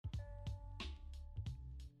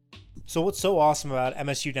So what's so awesome about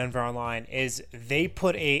MSU Denver Online is they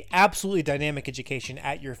put a absolutely dynamic education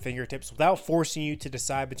at your fingertips without forcing you to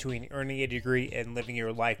decide between earning a degree and living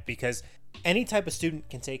your life, because any type of student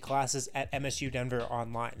can take classes at MSU Denver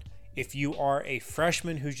Online. If you are a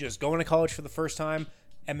freshman who's just going to college for the first time,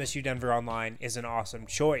 MSU Denver Online is an awesome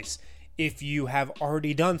choice. If you have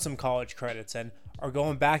already done some college credits and are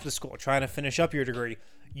going back to school trying to finish up your degree,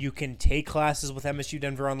 you can take classes with MSU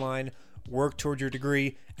Denver Online, work toward your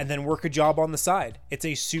degree, and then work a job on the side. It's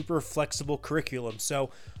a super flexible curriculum.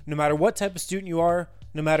 So no matter what type of student you are,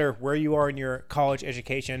 no matter where you are in your college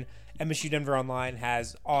education, MSU Denver Online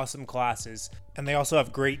has awesome classes, and they also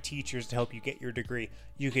have great teachers to help you get your degree.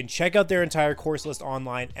 You can check out their entire course list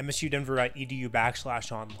online,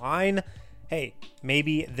 msudenver.edu/online. Hey,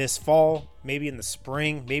 maybe this fall, maybe in the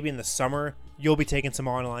spring, maybe in the summer, you'll be taking some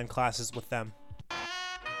online classes with them.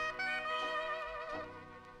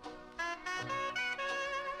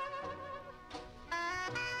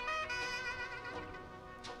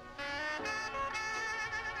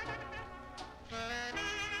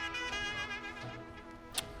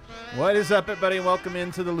 What is up, everybody? Welcome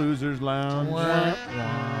into the Losers Lounge.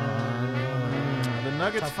 The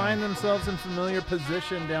Nuggets find themselves in familiar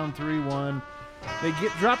position, down 3-1. They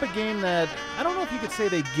drop a game that, I don't know if you could say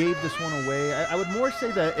they gave this one away. I would more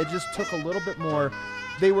say that it just took a little bit more.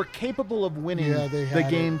 They were capable of winning the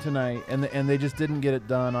game tonight, and they just didn't get it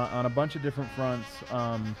done on a bunch of different fronts.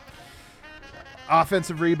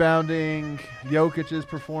 Offensive rebounding, Jokic is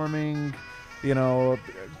performing, a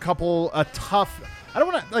tough... I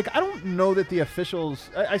don't know that the officials...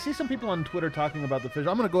 I see some people on Twitter talking about the officials.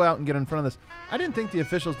 I'm going to go out and get in front of this. I didn't think the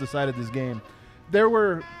officials decided this game. There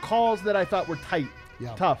were calls that I thought were tight,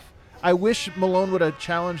 tough. I wish Malone would have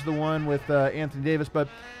challenged the one with Anthony Davis, but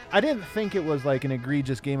I didn't think it was like an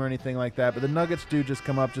egregious game or anything like that. But the Nuggets do just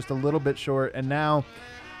come up just a little bit short, and now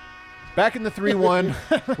back in the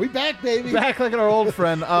 3-1. We back, baby. Back like our old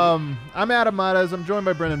friend. I'm Adam Matas. I'm joined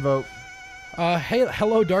by Brendan Vogt. Hey,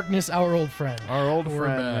 hello, darkness, our old friend. Our old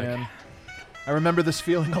friend, man. I remember this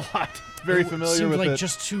feeling a lot. Very familiar with it. Seemed like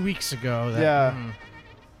just 2 weeks ago.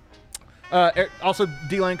 Also,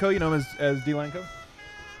 D. Lanco, you know him as D. Lanco?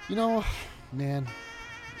 Man,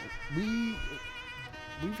 we've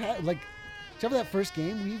had, except for that first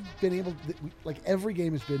game, we've been able to, every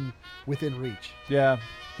game has been within reach. Yeah.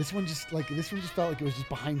 This one just felt like it was just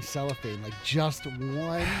behind cellophane, just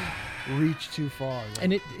one reach too far.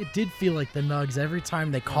 And it did feel like the Nugs, every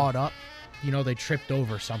time they caught up, they tripped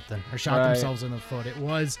over something or shot themselves in the foot. It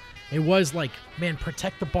was like, man,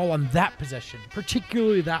 protect the ball on that possession,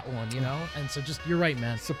 particularly that one, And so you're right,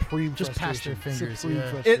 man. Supreme just past their fingers.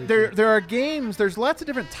 There are games, there's lots of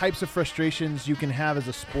different types of frustrations you can have as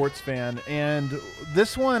a sports fan. And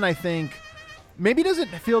this one, I think, maybe doesn't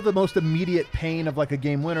feel the most immediate pain of like a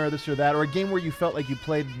game winner or this or that, or a game where you felt like you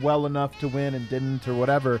played well enough to win and didn't or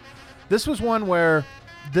whatever. This was one where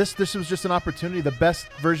this was just an opportunity. The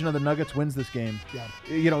best version of the Nuggets wins this game. Yeah.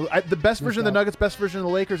 The best version of the Nuggets, best version of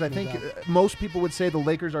the Lakers. I think most people would say the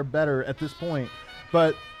Lakers are better at this point.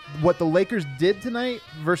 But what the Lakers did tonight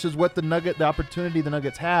versus what the opportunity the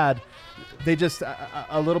Nuggets had, they just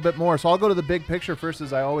a little bit more. So I'll go to the big picture first,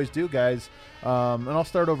 as I always do, guys. And I'll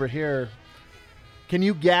start over here. Can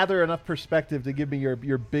you gather enough perspective to give me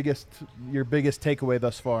your biggest takeaway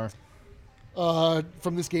thus far?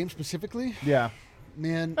 From this game specifically? Yeah.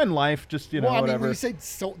 Man. And life, just, whatever. I mean, when you say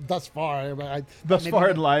thus far, thus far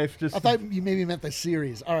in life. I thought you maybe meant the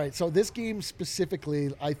series. All right, so this game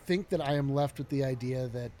specifically, I think that I am left with the idea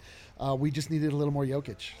that we just needed a little more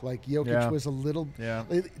Jokic. Jokic was a little... Yeah.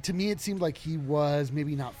 To me, it seemed like he was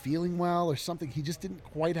maybe not feeling well or something. He just didn't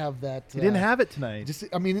quite have that... He didn't have it tonight.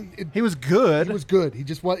 He was good. He was good. He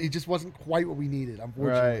just wasn't quite what we needed,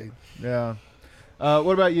 unfortunately. Right. Yeah.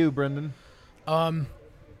 What about you, Brendan?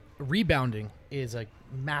 Rebounding is a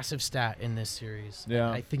massive stat in this series. Yeah.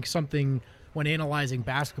 I think something when analyzing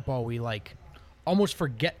basketball we almost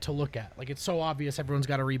forget to look at. It's so obvious everyone's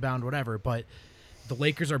got to rebound, whatever, but the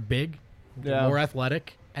Lakers are big, more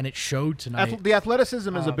athletic, and it showed tonight. The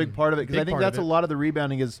athleticism is a big part of it, because I think that's a lot of the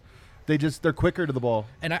rebounding is they're quicker to the ball.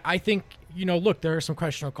 And I think, look, there are some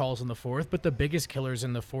questionable calls in the fourth, but the biggest killers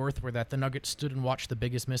in the fourth were that the Nuggets stood and watched the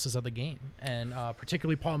biggest misses of the game, and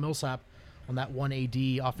particularly Paul Millsap on that one AD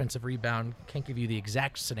offensive rebound. Can't give you the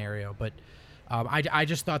exact scenario, but I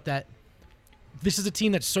just thought that this is a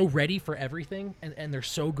team that's so ready for everything, and they're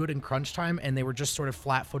so good in crunch time, and they were just sort of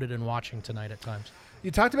flat-footed in watching tonight at times. You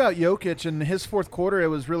talked about Jokic and his fourth quarter. It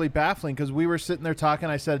was really baffling because we were sitting there talking.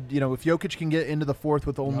 I said, if Jokic can get into the fourth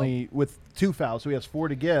with with 2 fouls, so he has 4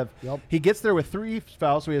 to give. Yep. He gets there with 3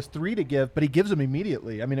 fouls, so he has 3 to give, but he gives them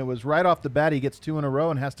immediately. I mean, it was right off the bat. He gets 2 in a row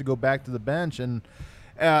and has to go back to the bench. And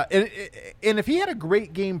if he had a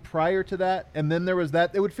great game prior to that, and then there was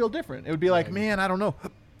that, it would feel different. It would be like, man, I don't know.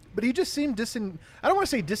 But he just seemed I don't want to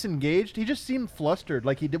say disengaged. He just seemed flustered,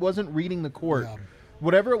 like he wasn't reading the court. Yeah.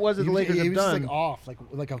 Whatever it was that the Lakers have he was done. just off,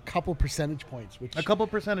 like a couple percentage points. Which a couple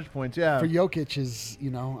percentage points, yeah. For Jokic is,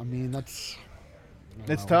 that's...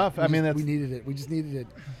 It's tough. We needed it. We just needed it.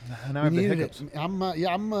 Now I have the hiccups.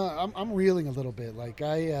 I'm reeling a little bit. Like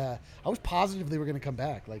I was positive they were going to come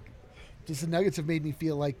back. Like, just the Nuggets have made me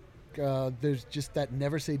feel like there's just that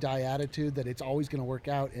never say die attitude that it's always going to work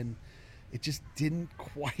out, and it just didn't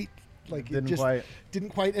quite. Didn't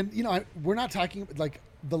quite. And we're not talking like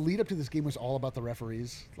the lead up to this game was all about the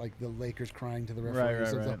referees, like the Lakers crying to the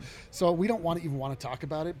referees. Right. So we don't even want to talk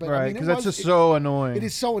about it. But right, because that's just so annoying. It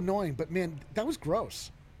is so annoying. But man, that was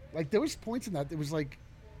gross. Like there was points in that was like,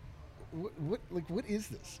 what is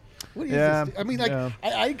this? What is this? I mean, like,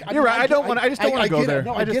 you're right. I just don't want to go there.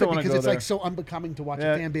 No, I just don't want to go there because it's like so unbecoming to watch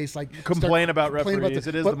a fan base like complain about referees.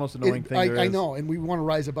 It is the most annoying thing. I know, and we want to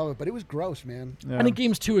rise above it, but it was gross, man. Yeah. And in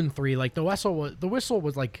games 2 and 3, like the whistle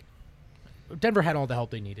was like. Denver had all the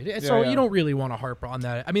help they needed. So you don't really want to harp on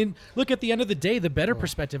that. I mean, look, at the end of the day, the better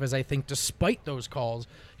perspective is, I think, despite those calls,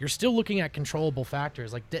 you're still looking at controllable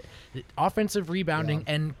factors like the offensive rebounding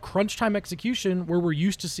and crunch time execution, where we're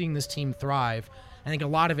used to seeing this team thrive. I think a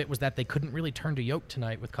lot of it was that they couldn't really turn to Yoke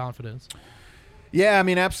tonight with confidence. Yeah, I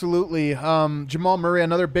mean, absolutely. Jamal Murray,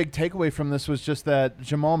 another big takeaway from this was just that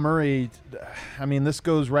Jamal Murray, I mean, this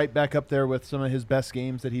goes right back up there with some of his best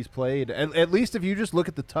games that he's played. At least if you just look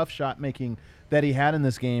at the tough shot making that he had in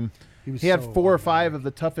this game, he had 4 or 5 of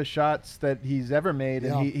the toughest shots that he's ever made,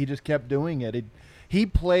 and he just kept doing it. He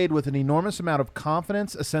played with an enormous amount of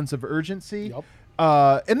confidence, a sense of urgency. Yep.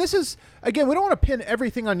 And this is, again, we don't want to pin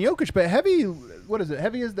everything on Jokic, but heavy, what is it?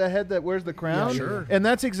 Heavy is the head that wears the crown. Yeah, sure. And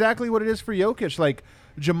that's exactly what it is for Jokic. Like,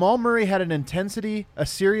 Jamal Murray had an intensity, a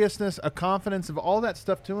seriousness, a confidence of all that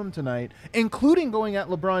stuff to him tonight, including going at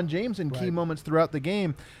LeBron James in key moments throughout the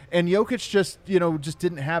game. And Jokic just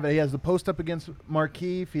didn't have it. He has the post up against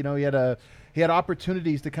Markieff. He had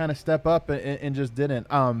opportunities to kind of step up and just didn't.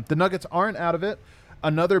 The Nuggets aren't out of it.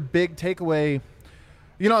 Another big takeaway.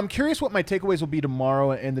 I'm curious what my takeaways will be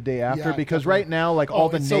tomorrow and the day after, because right now, like all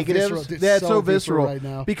the negatives, it's so visceral right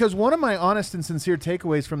now. Because one of my honest and sincere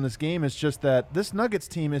takeaways from this game is just that this Nuggets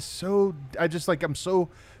team is so. I'm so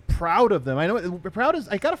proud of them. I know proud is.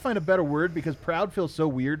 I gotta find a better word because proud feels so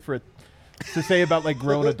weird to say about like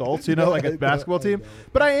grown adults, like a basketball team.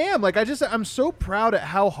 But I am I'm so proud at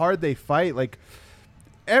how hard they fight. Like.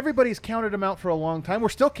 Everybody's counted them out for a long time. We're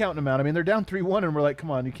still counting them out. I mean, they're down 3-1, and we're like,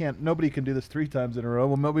 come on, nobody can do this 3 times in a row.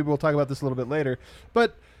 Well, maybe we'll talk about this a little bit later.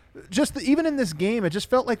 But even in this game, it just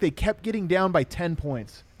felt like they kept getting down by 10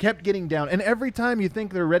 points, kept getting down. And every time you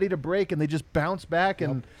think they're ready to break, and they just bounce back,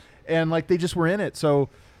 and like they just were in it. So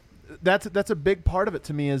that's a big part of it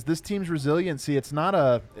to me is this team's resiliency. It's not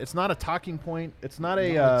a talking point. It's not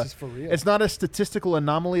it's just for real. It's not a statistical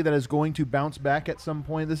anomaly that is going to bounce back at some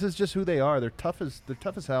point. This is just who they are. They're tough as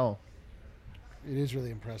hell. It is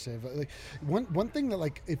really impressive. Like one thing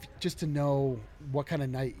that if just to know what kind of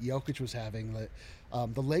night Jokic was having,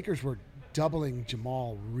 the Lakers were doubling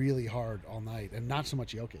Jamal really hard all night, and not so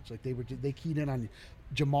much Jokic. Like they keyed in on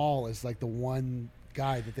Jamal as like the one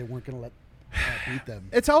guy that they weren't going to let beat them.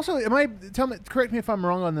 It's also, correct me if I'm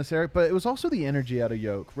wrong on this, Eric, but it was also the energy out of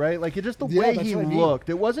Yoke, right? Like it just the way he looked.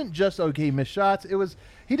 It wasn't just he missed shots. It was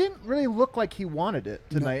he didn't really look like he wanted it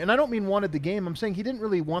tonight. No. And I don't mean wanted the game. I'm saying he didn't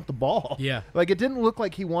really want the ball. Yeah. Like it didn't look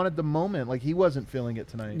like he wanted the moment. Like he wasn't feeling it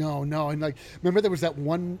tonight. No. And remember there was that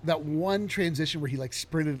one transition where he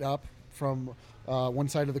sprinted up from one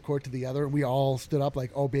side of the court to the other, and we all stood up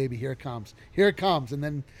like, oh baby, here it comes, and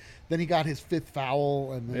then he got his 5th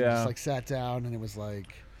foul, and then just sat down, and it was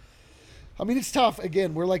like, I mean, it's tough.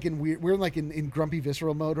 Again, we're in grumpy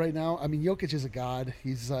visceral mode right now. I mean, Jokic is a god.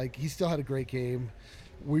 He's he still had a great game.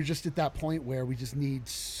 We're just at that point where we just need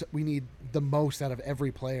the most out of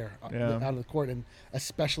every player out of the court, and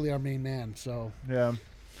especially our main man. So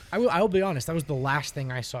I will be honest. That was the last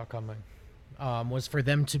thing I saw coming. Was for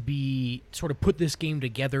them to be sort of put this game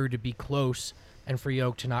together to be close, and for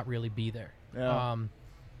Yoke to not really be there. Yeah. I'm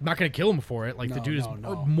not going to kill him for it. The dude has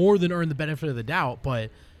more than earned the benefit of the doubt. But,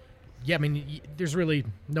 yeah, I mean, there's really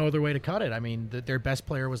no other way to cut it. I mean, their best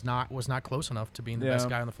player was not close enough to being the best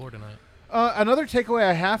guy on the floor tonight. Another takeaway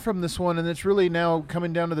I have from this one, and it's really now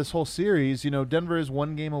coming down to this whole series, Denver is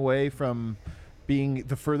 1 game away from being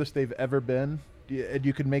the furthest they've ever been.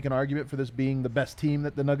 You could make an argument for this being the best team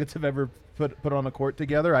that the Nuggets have ever put on the court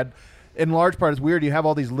together. In large part, it's weird. You have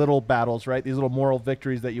all these little battles, right? These little moral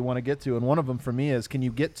victories that you want to get to. And one of them for me is, can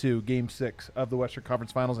you get to Game 6 of the Western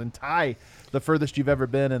Conference Finals and tie the furthest you've ever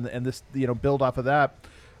been and this, build off of that?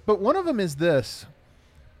 But one of them is this.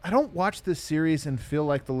 I don't watch this series and feel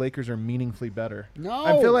like the Lakers are meaningfully better. No.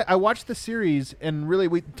 I feel like I watched the series and really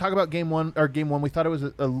we talk about game one. We thought it was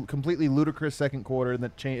a completely ludicrous second quarter and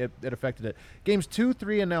that it affected it. Games 2,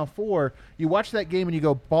 3, and now 4, you watch that game and you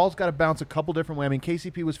go, ball's got to bounce a couple different ways. I mean,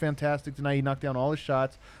 KCP was fantastic tonight. He knocked down all his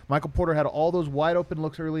shots. Michael Porter had all those wide open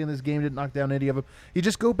looks early in this game, didn't knock down any of them. You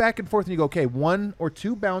just go back and forth and you go, okay, 1 or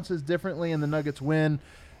 2 bounces differently and the Nuggets win.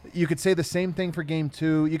 You could say the same thing for Game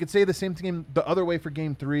 2. You could say the same thing the other way for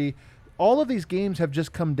Game 3. All of these games have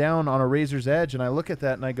just come down on a razor's edge, and I look at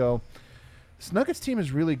that and I go, this Nuggets team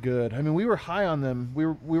is really good. I mean, we were high on them. We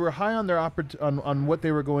were high on their on what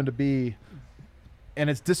they were going to be, and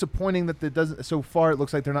it's disappointing that it doesn't. So far, it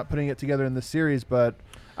looks like they're not putting it together in this series. But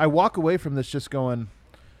I walk away from this just going,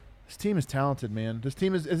 this team is talented, man. This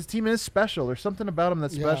team is special. There's something about them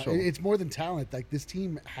that's special. It's more than talent. Like, this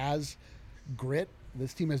team has grit.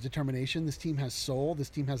 This team has determination. This team has soul. This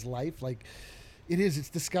team has life. Like, it's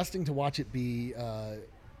disgusting to watch it be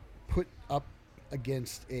put up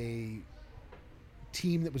against a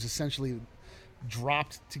team that was essentially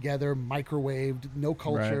dropped together, microwaved, no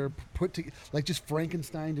culture, right. Just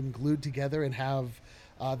Frankensteined and glued together, and have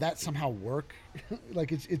that somehow work.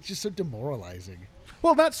 Like, it's just so demoralizing.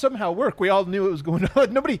 Well, not somehow work. We all knew it was going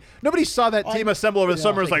on. Nobody saw that team assemble over the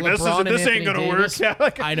summer. It was like, this ain't going to work. Yeah,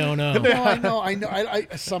 I don't know. No, I know. I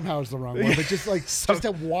somehow is the wrong one, but just like just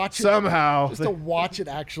to watch it somehow, just to watch it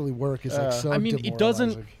actually work is like so. I mean, it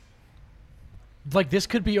doesn't. Like, this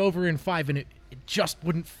could be over in 5, and it just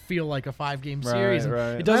wouldn't feel like a 5-game series.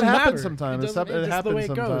 Right. It doesn't happen matter. Sometimes. It happens the way it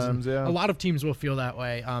goes. sometimes. Yeah. A lot of teams will feel that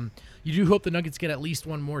way. You do hope the Nuggets get at least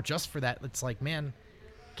one more just for that. It's like, man,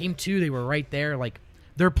 Game 2 they were right there. Like,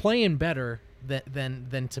 they're playing better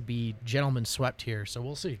than to be gentlemen swept here. So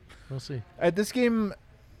we'll see. This game,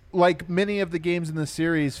 like many of the games in the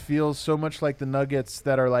series, feels so much like the Nuggets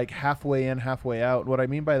that are like halfway in, halfway out. What I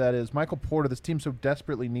mean by that is Michael Porter, this team so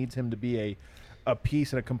desperately needs him to be a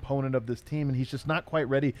piece and a component of this team, and he's just not quite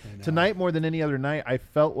ready. Tonight, more than any other night, I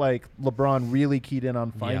felt like LeBron really keyed in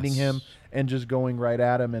on finding him and just going right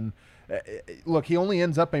at him. And look, he only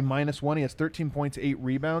ends up a -1. He has 13 points, 8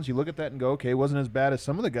 rebounds. You look at that and go, okay, it wasn't as bad as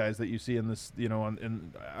some of the guys that you see in this,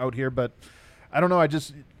 out here. But I don't know.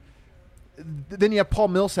 Then you have Paul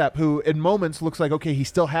Millsap, who in moments looks like, okay, he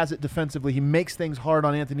still has it defensively. He makes things hard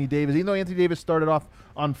on Anthony Davis. Even though Anthony Davis started off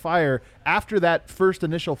on fire, after that first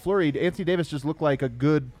initial flurry, Anthony Davis just looked like a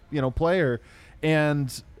good, player.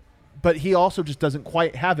 But he also just doesn't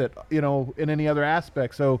quite have it, in any other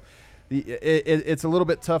aspect. So it's a little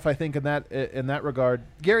bit tough, I think, in that regard.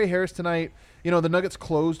 Gary Harris tonight, the Nuggets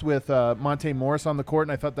closed with Monte Morris on the court,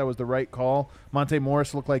 and I thought that was the right call. Monte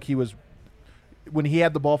Morris looked like he was – when he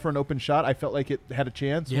had the ball for an open shot, I felt like it had a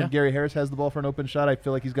chance. Yeah. When Gary Harris has the ball for an open shot, I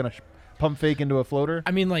feel like he's going to pump fake into a floater.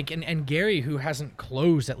 I mean, like, and Gary, who hasn't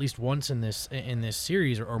closed at least once in this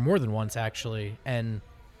series, or more than once, actually, and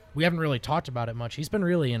we haven't really talked about it much. He's been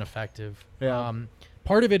really ineffective. Yeah.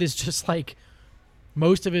 Part of it is just like –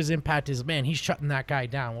 most of his impact is, man, he's shutting that guy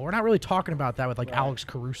down. Well, we're not really talking about that with Alex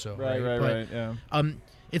Caruso. Right. Yeah.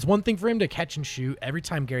 It's one thing for him to catch and shoot. Every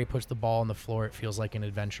time Gary puts the ball on the floor, it feels like an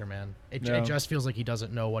adventure, man. It just feels like he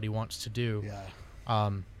doesn't know what he wants to do.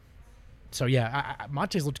 Yeah. So yeah,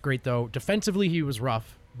 Monte's looked great though. Defensively, he was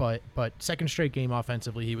rough, but second straight game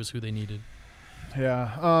offensively, he was who they needed.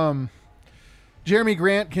 Yeah. Jeremy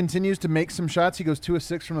Grant continues to make some shots. He goes 2 of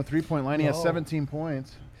 6 from the 3-point line. He has 17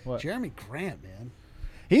 points. What? Jeremy Grant, man.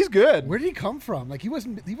 He's good. Where did he come from? Like, he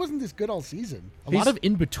wasn't this good all season. A lot of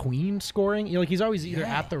in between scoring. He's always either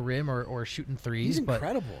at the rim or shooting threes. He's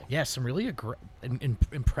incredible. Yeah, some really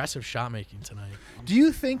impressive shot making tonight. Do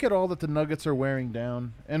you think at all that the Nuggets are wearing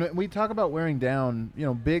down? And we talk about wearing down.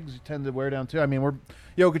 Bigs tend to wear down too. I mean,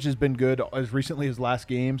 Jokic has been good as recently as last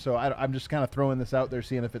game, so I'm just kind of throwing this out there,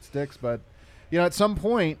 seeing if it sticks. But at some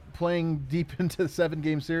point, playing deep into the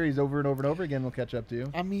 7-game series over and over and over again will catch up to you.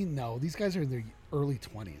 I mean, no. These guys are in their early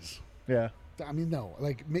 20s. Yeah. I mean, no.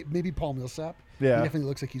 Like, maybe Paul Millsap. Yeah. He definitely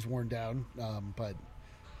looks like he's worn down. But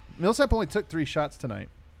Millsap only took 3 shots tonight.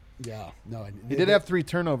 Yeah. No. He did have 3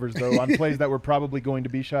 turnovers, though, on plays that were probably going to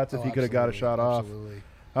be shots if he could have got a shot absolutely.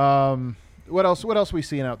 off. What else are we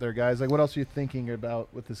seeing out there, guys? Like, what else are you thinking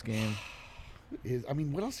about with this game?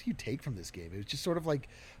 What else do you take from this game? It was just sort of like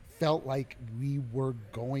felt like we were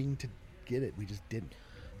going to get it. We just didn't.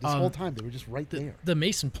 This whole time, they were just right there. The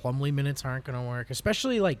Mason Plumlee minutes aren't going to work,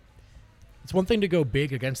 especially like it's one thing to go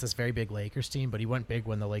big against this very big Lakers team, but he went big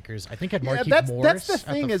when the Lakers, I think, had Markieff Morris. That's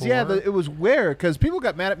the thing it was where, because people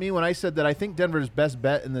got mad at me when I said that I think Denver's best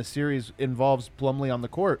bet in this series involves Plumlee on the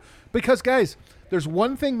court. Because, guys, there's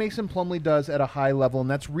one thing Mason Plumlee does at a high level, and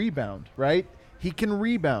that's rebound, right? He can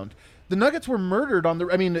rebound. The Nuggets were murdered on the.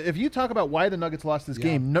 I mean, if you talk about why the Nuggets lost this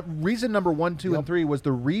game, reason number 1, 2, and 3 was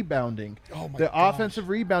the rebounding, offensive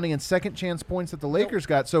rebounding and second chance points that the Lakers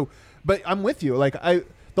got. So, but I'm with you. Like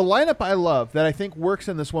the lineup I love that I think works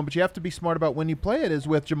in this one, but you have to be smart about when you play it, is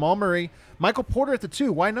with Jamal Murray, Michael Porter at the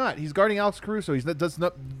 2. Why not? He's guarding Alex Caruso.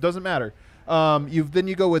 Doesn't matter. Then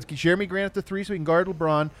you go with Jeremy Grant at the 3 so he can guard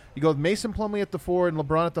LeBron. You go with Mason Plumlee at the 4 and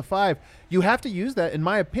LeBron at the 5. You have to use that, in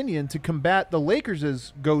my opinion, to combat the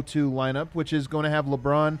Lakers' go-to lineup, which is going to have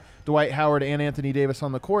LeBron, Dwight Howard, and Anthony Davis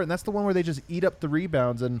on the court, and that's the one where they just eat up the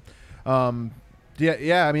rebounds. And I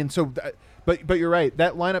mean, so. But you're right.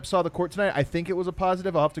 That lineup saw the court tonight. I think it was a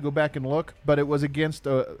positive. I'll have to go back and look, but it was against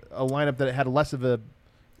a lineup that it had less of a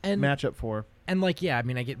matchup for. And I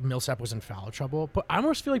get Millsap was in foul trouble, but I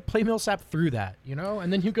almost feel like play Millsap through that,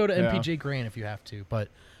 and then you go to MPJ Grant if you have to. But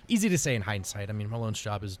easy to say in hindsight. I mean, Malone's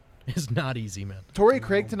job is not easy, man. Torrey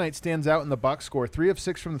Craig tonight stands out in the box score. 3 of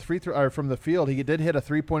 6 from the from the field. He did hit a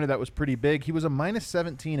 3-pointer that was pretty big. He was a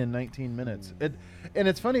 -17 in 19 minutes. And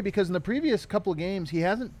it's funny because in the previous couple of games he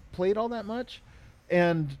hasn't played all that much,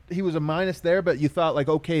 and he was a minus there. But you thought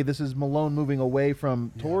okay, this is Malone moving away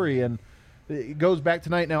from Torrey, and it goes back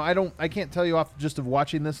tonight. Now I can't tell you off just of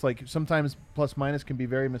watching this. Sometimes plus minus can be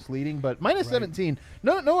very misleading, but -17.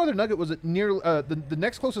 No other Nugget was near. The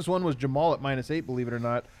next closest one was Jamal at -8. Believe it or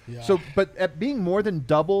not. Yeah. So, but at being more than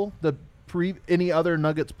double any other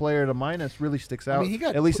Nuggets player at a minus really sticks out. I mean,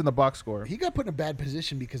 at least in the box score. He got put in a bad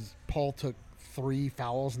position because Paul took 3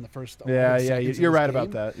 fouls in the first. Yeah. You're right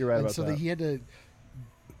about that. You're right about that. So he had to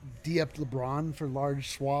de-upped LeBron for large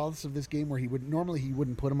swaths of this game where he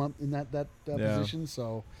wouldn't put him up in that position.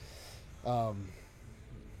 So, I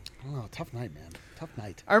don't know. Tough night, man. Tough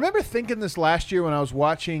night. I remember thinking this last year when I was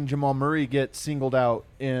watching Jamal Murray get singled out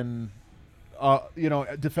in,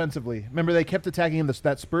 defensively. Remember they kept attacking him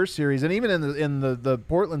that Spurs series and even in the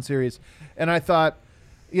Portland series, and I thought,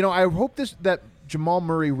 I hope that Jamal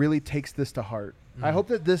Murray really takes this to heart. I hope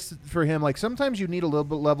that this for him, sometimes you need a little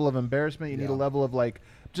bit level of embarrassment. You need a level of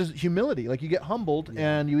just humility. You get humbled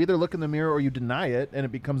and you either look in the mirror or you deny it, and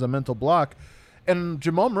it becomes a mental block. And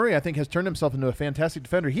Jamal Murray, I think, has turned himself into a fantastic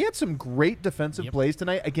defender. He had some great defensive plays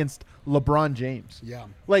tonight against LeBron James. Yeah.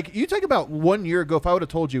 You talk about 1 year ago, if I would have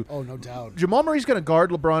told you, oh, no doubt, Jamal Murray's going to guard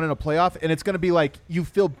LeBron in a playoff, and it's going to be you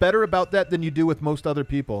feel better about that than you do with most other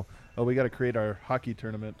people. Oh, we got to create our hockey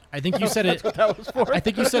tournament. I think you said it. That's what that was for. I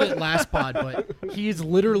think you said it last pod, but he's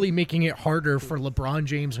literally making it harder for LeBron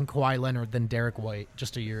James and Kawhi Leonard than Derek White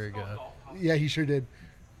just a year ago. Yeah, he sure did.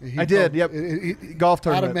 I did. Yep. Golf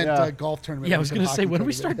tournament. Adam meant golf tournament. Yeah, I was going to say, when do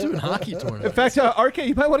we start doing hockey tournaments? In fact, RK,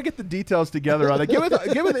 you might want to get the details together on that. Give it.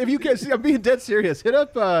 If you can, I'm being dead serious. Hit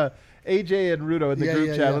up AJ and Rudo in the group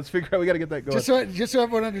chat. Yeah. Let's figure out. We got to get that going. Just so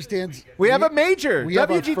everyone understands, we have a major.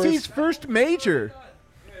 WGT's first major.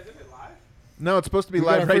 No, it's supposed to be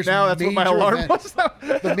live right now. That's what my alarm was.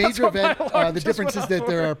 The major event, the difference is that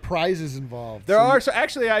there are prizes involved. There are. So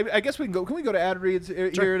actually, I guess we can go. Can we go to ad reads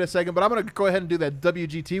here in a second? But I'm going to go ahead and do that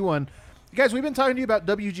WGT one. You guys, we've been talking to you about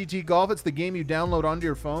WGT Golf. It's the game you download onto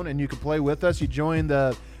your phone, and you can play with us. You join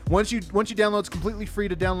the once you download, it's completely free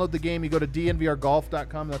to download the game. You go to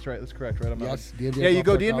dnvrgolf.com. That's right. That's correct, right? Yes. You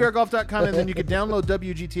go dnvrgolf.com, and then you can download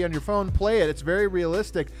WGT on your phone. Play it. It's very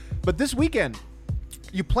realistic. But this weekend,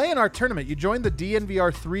 you play in our tournament. You join the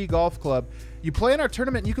DNVR 3 Golf Club. You play in our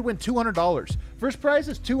tournament, and you could win $200. First prize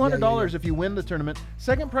is $200 if you win the tournament.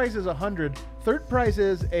 Second prize is $100. Third prize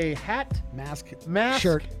is a hat, mask,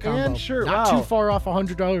 shirt, and shirt. Not too far off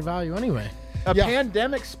 $100 value anyway. A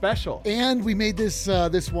pandemic special. And we made this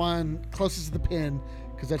one closest to the pin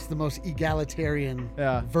because that's the most egalitarian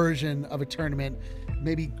version of a tournament.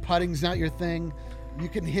 Maybe putting's not your thing. You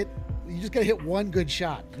just gotta hit one good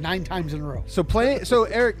shot 9 times in a row. So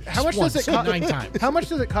Eric, how much does it cost? 9 times. How much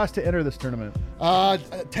does it cost to enter this tournament?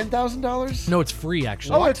 $10,000. No, it's free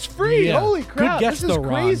actually. Oh, it's free! Yeah. Holy crap! Good guess, this is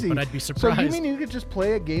crazy. Ron, but I'd be surprised. So you mean you could just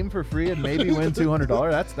play a game for free and maybe win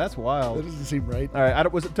 $200? That's wild. That doesn't seem right. All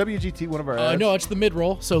right, was it WGT one of our ads? No, it's the mid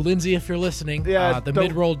roll. So Lindsay, if you're listening, the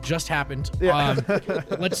mid roll just happened. Yeah.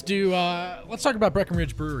 Let's talk about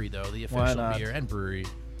Breckenridge Brewery though, the official beer and brewery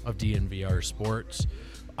of DNVR Sports.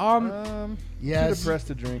 Too depressed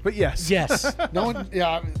to drink, but yes. Yes. No one.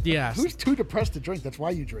 Yeah. Yes. Who's too depressed to drink? That's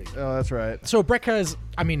why you drink. Oh, that's right. So Breck has,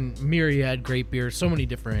 myriad great beers, so many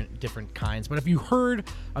different kinds. But if you heard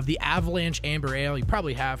of the Avalanche Amber Ale, you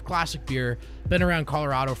probably have. Classic beer, been around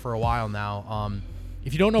Colorado for a while now.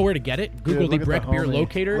 If you don't know where to get it, Google the Breck Beer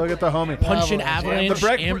Locator. Look at the homie. Punch in Avalanche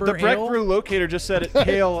Amber Ale. The Breck Brew Locator just said it.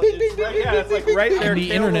 Kale. It's like right there. The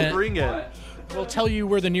Kale internet. will bring it. We'll tell you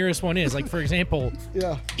where the nearest one is. Like, for example,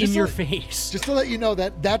 in your face. Just to let you know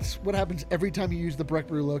that's what happens every time you use the Breck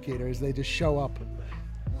Brew Locator is they just show up.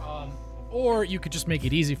 Or you could just make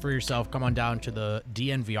it easy for yourself. Come on down to the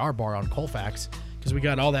DNVR bar on Colfax because we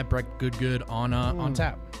got all that Breck good on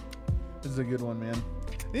tap. This is a good one, man.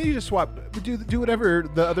 You just swap. Do whatever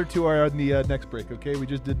the other two are on the next break, okay? We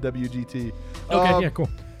just did WGT. Okay, yeah, cool.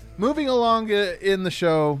 Moving along in the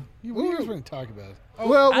show. What are you guys going to talk about?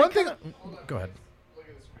 Well, one thing. Go ahead.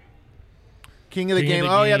 King of the game.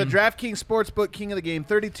 Oh, yeah, the DraftKings Sportsbook King of the game.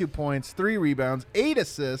 32 points, 3 rebounds, 8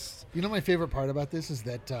 assists. You know my favorite part about this is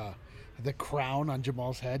that the crown on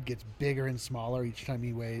Jamal's head gets bigger and smaller each time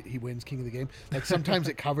he wins King of the game. Like sometimes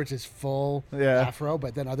it covers his full afro,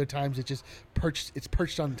 but then other times it's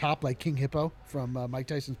perched on top like King Hippo from Mike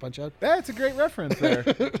Tyson's Punch-Out. That's a great reference there.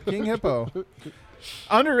 King Hippo.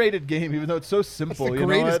 Underrated game, even though it's so simple. It's the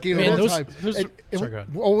greatest game of all time. Sorry,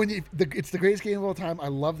 go ahead. It's the greatest game of all time. I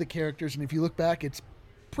love the characters, and if you look back, it's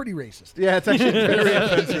pretty racist. Yeah, it's actually very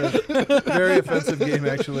offensive. Very offensive game,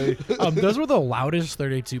 actually. Those were the loudest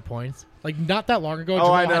 32 points. Like, not that long ago,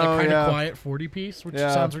 Jamal had a kind of quiet 40 piece, which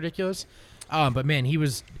sounds ridiculous. But, man, he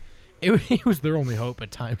was their only hope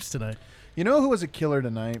at times tonight. You know who was a killer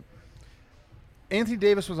tonight? Anthony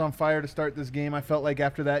Davis was on fire to start this game. I felt like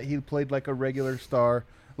after that he played like a regular star.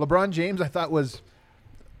 LeBron James, I thought was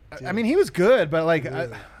 – I mean, he was good, but like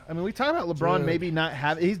we talk about LeBron maybe not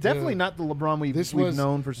having – he's definitely not the LeBron we've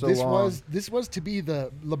known for so long. This was to be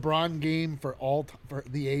the LeBron game for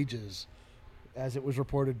the ages, as it was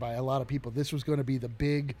reported by a lot of people. This was going to be the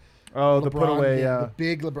big the put away, game, yeah. the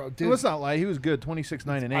big LeBron. Dude, let's not lie. He was good, 26,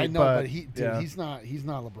 9, and 8. I know, but he's not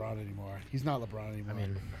LeBron anymore. He's not LeBron anymore. I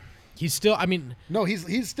mean – he's still. No,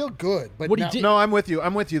 he's still good. But what he did. No, I'm with you.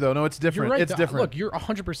 though. No, it's different. You're right, it's different. Look, you're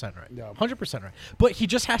 100% right. 100% right. But he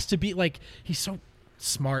just has to be like he's so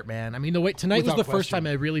smart, man. I mean, tonight was the first time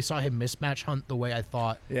I really saw him mismatch hunt the way I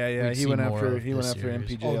thought. Yeah. He went after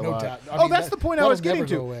MPJ a lot. Doubt. That's the point I was getting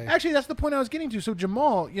to. Actually, that's the point I was getting to. So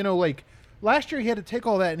Jamal, last year he had to take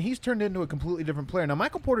all that, and he's turned into a completely different player. Now,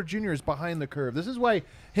 Michael Porter Jr. is behind the curve. This is why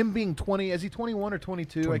him being 20, is he 21 or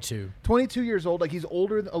 22? 22. 22 years old. Like, he's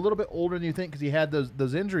older, a little bit older than you think because he had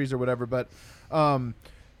those injuries or whatever. But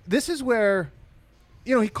this is where,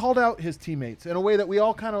 he called out his teammates in a way that we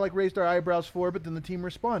all kind of like raised our eyebrows for, but then the team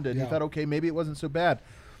responded. Yeah. He thought, okay, maybe it wasn't so bad.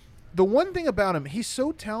 The one thing about him, he's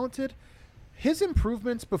so talented. His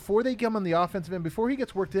improvements before they get him on the offensive end, before he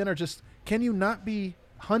gets worked in, are just, can you not be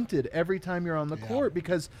hunted every time you're on the court?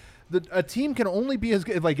 Because a team can only be as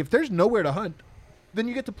good. Like, if there's nowhere to hunt, then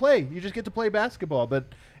you get to play. You just get to play basketball. But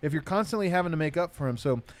if you're constantly having to make up for him,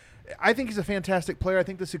 so I think he's a fantastic player. I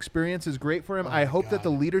think this experience is great for him. I hope that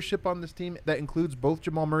the leadership on this team, that includes both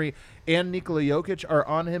Jamal Murray and Nikola Jokic, are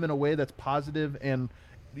on him in a way that's positive and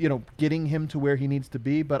getting him to where he needs to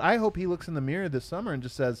be. But I hope he looks in the mirror this summer and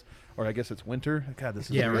just says, or I guess it's winter. God, this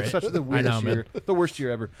is it's such the weirdest year, the worst year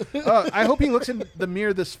ever. I hope he looks in the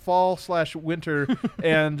mirror this fall/winter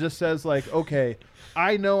and just says, like, okay,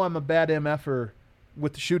 I know I'm a bad MFer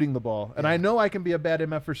with shooting the ball, and I know I can be a bad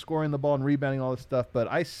MFer scoring the ball and rebounding all this stuff, but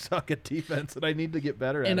I suck at defense, and I need to get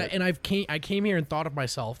better at it. And I came here and thought of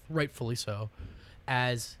myself, rightfully so,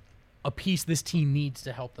 as a piece this team needs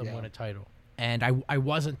to help them win a title. And I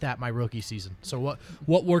wasn't that my rookie season. So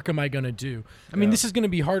what work am I going to do? I mean, this is going to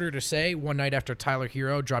be harder to say one night after Tyler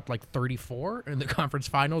Hero dropped like 34 in the conference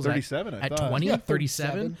finals. 37 at 20,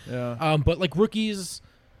 37. Yeah. But like rookies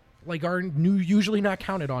are usually not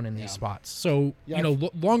counted on in these spots. So,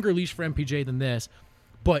 longer leash for MPJ than this.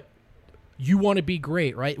 But you want to be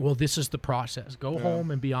great, right? Well, this is the process. Go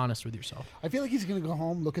home and be honest with yourself. I feel like he's going to go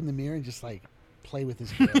home, look in the mirror, and just like play with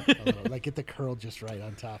his hair a little, like get the curl just right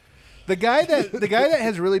on top. The guy that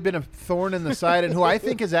has really been a thorn in the side, and who I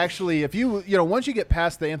think is actually, if once you get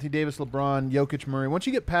past the Anthony Davis, LeBron, Jokic, Murray, once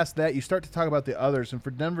you get past that, you start to talk about the others. And for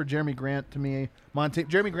Denver, Jeremy Grant, to me,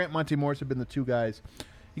 Monte Morris have been the two guys.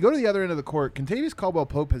 You go to the other end of the court, Kentavious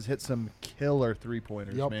Caldwell-Pope has hit some killer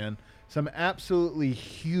three-pointers, man. Some absolutely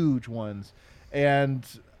huge ones. And,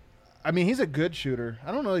 I mean, he's a good shooter.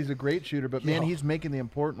 I don't know he's a great shooter, but, man, he's making the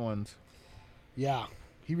important ones. Yeah,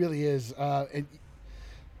 he really is.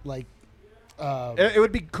 It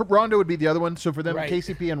would be Rondo would be the other one. So for them, Right.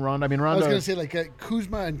 KCP and Rondo. I mean, Rondo. I was going to say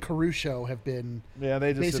Kuzma and Caruso have been they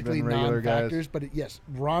just basically have been regular non-factors. guys. But yes,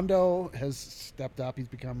 Rondo has stepped up. He's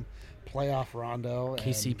become playoff Rondo.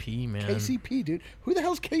 KCP, man. KCP, dude. Who the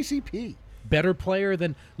hell's KCP? Better player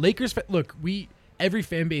than Lakers. Look, every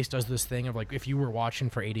fan base does this thing of like, if you were watching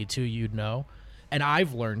for 82, you'd know. And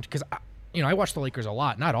I've learned, because I watch the Lakers a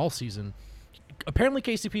lot, not all season. Apparently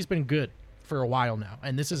KCP's been good for a while now,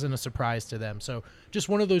 and this isn't a surprise to them. So just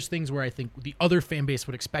one of those things where I think the other fan base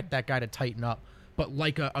would expect that guy to tighten up, but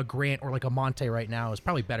like a Grant or like a Monte right now is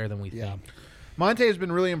probably better than we think. Monte has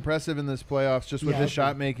been really impressive in this playoffs just with his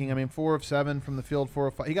shot making. I mean, 4 of 7 from the field, 4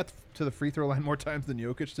 of 5. He got to the free throw line more times than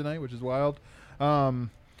Jokic tonight, which is wild. I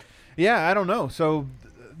don't know. So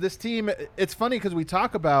this team, it's funny because we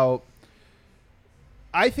talk about,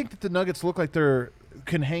 I think that the Nuggets look like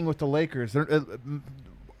can hang with the Lakers. They're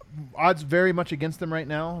odds very much against them right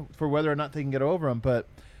now for whether or not they can get over them, but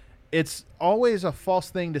it's always a false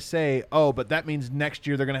thing to say, but that means next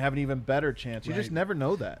year they're going to have an even better chance. You just never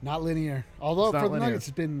know that. Not linear. Although for the Nuggets,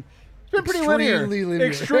 it's been pretty linear.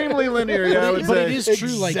 Extremely linear, I would but say. it is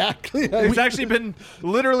true. Exactly. It's actually been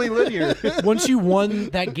literally linear. Once you won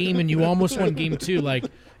that game and you almost won game 2, like,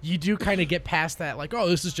 you do kind of get past that, like,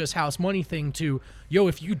 this is just house money thing to,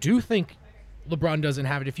 if you do think LeBron doesn't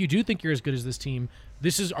have it, if you do think you're as good as this team,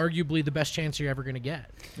 this is arguably the best chance you're ever going to get.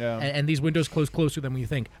 Yeah. And these windows close closer than we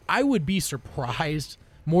think. I would be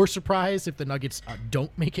more surprised if the Nuggets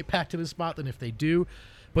don't make it back to this spot than if they do.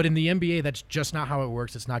 But in the NBA, that's just not how it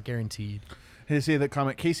works. It's not guaranteed. Hey, see that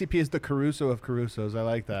comment. KCP is the Caruso of Carusos. I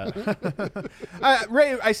like that.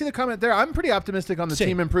 Ray, I see the comment there. I'm pretty optimistic on the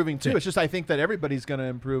team improving too. It's just I think that everybody's going to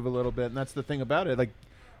improve a little bit, and that's the thing about it. Like,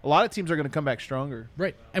 a lot of teams are going to come back stronger.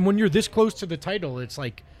 Right. And when you're this close to the title, it's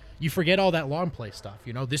like you forget all that long play stuff.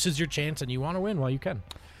 This is your chance, and you want to win while you can.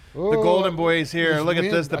 The Golden Boys here. Look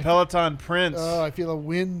at this. The Peloton Prince. Oh, I feel a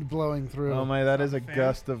wind blowing through. Oh, my. That is a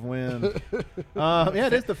gust of wind. It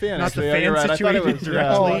is the fan. Not actually. the fan You're right. situation.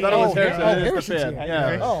 I thought it was Harrison. It is the fan.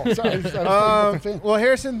 Yeah. Oh, sorry. I was the fan. Well,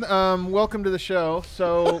 Harrison, welcome to the show.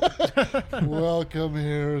 So, welcome,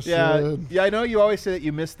 Harrison. Yeah. I know you always say that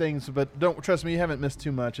you miss things, but don't trust me. You haven't missed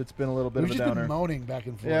too much. It's been a little bit of a downer. We've just been moaning back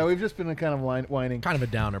and forth. Yeah, we've just been kind of whining. Kind of a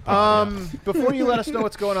downer. Before you let us know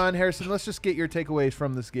what's going on, Harrison, let's just get your takeaways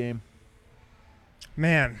from this game.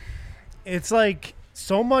 Man, it's like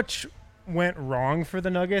so much went wrong for the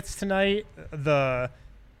Nuggets tonight. The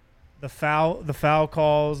foul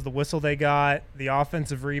calls, the whistle they got, the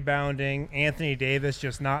offensive rebounding, Anthony Davis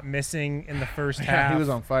just not missing in the first half. He was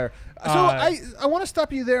on fire. So I want to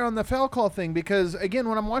stop you there on the foul call thing because, again,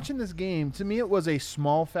 when I'm watching this game, to me it was a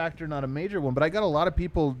small factor, not a major one. But I got a lot of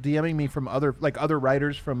people DMing me from other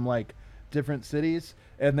writers from different cities,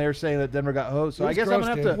 and they're saying that Denver got hosed. So I guess I'm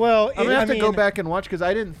gonna have to go back and watch because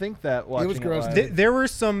I didn't think that. Watching it was gross. There were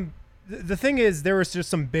some. The thing is, there was just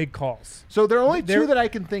some big calls. So there are only two that I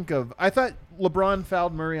can think of. I thought LeBron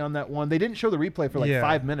fouled Murray on that one. They didn't show the replay for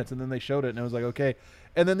 5 minutes, and then they showed it, and it was like, okay.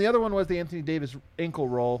 And then the other one was the Anthony Davis ankle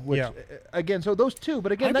roll, which, again, so those two.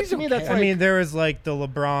 But again, to me, that's I mean, there was the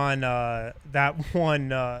LeBron, that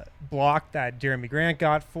one block that Jeremy Grant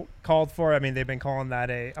got called for. I mean, they've been calling that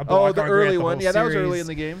a block the on early Grant one. Yeah, that was early in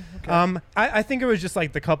the game. Okay. I think it was just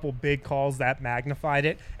the couple big calls that magnified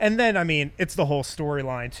it. And then, I mean, it's the whole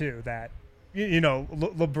storyline, too, that,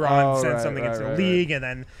 LeBron said something into the league, and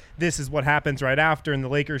then this is what happens right after, and the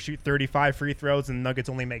Lakers shoot 35 free throws, and the Nuggets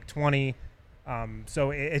only make 20.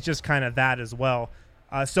 So it's just kind of that as well.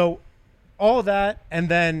 So all that, and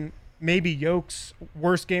then maybe Yoke's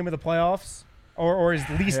worst game of the playoffs or his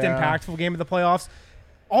least impactful game of the playoffs.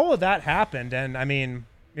 All of that happened, and I mean,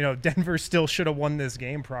 Denver still should have won this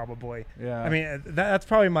game probably. Yeah. I mean, that's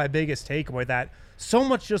probably my biggest takeaway, that so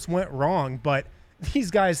much just went wrong, but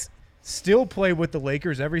these guys still play with the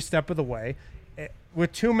Lakers every step of the way.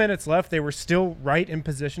 With 2 minutes left, they were still right in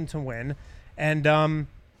position to win, and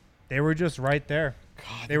they were just right there.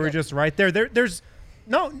 They were just right there. There's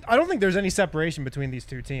no, I don't think there's any separation between these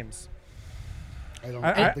two teams. I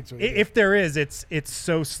don't think so either. If there is, it's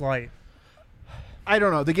so slight. I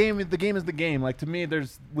don't know. The game is the game. To me,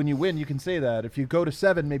 when you win, you can say that. If you go to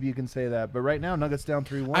 7, maybe you can say that. But right now, Nuggets down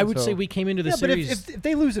 3-1. I would say we came into the series. But if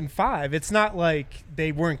they lose in 5, it's not like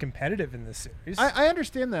they weren't competitive in this series. I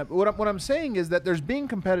understand that. But what I'm saying is that there's being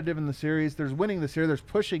competitive in the series. There's winning the series. There's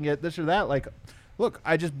pushing it. This or that. Look,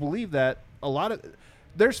 I just believe that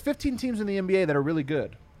there's 15 teams in the NBA that are really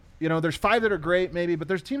good. There's 5 that are great maybe, but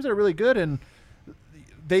there's teams that are really good, and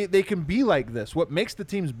they can be like this. What makes the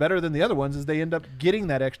teams better than the other ones is they end up getting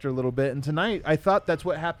that extra little bit. And tonight, I thought that's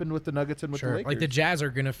what happened with the Nuggets and with the Lakers. Like the Jazz are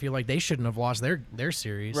going to feel like they shouldn't have lost their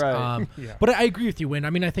series. Right. But I agree with you, Win. I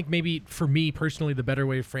mean, I think maybe for me personally, the better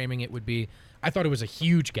way of framing it would be, I thought it was a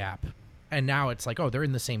huge gap. And now it's like, they're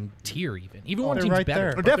in the same tier even one team's right better.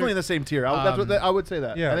 there. They're definitely in the same tier. I would say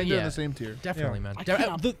that. Yeah. I think they're in the same tier. Definitely, man.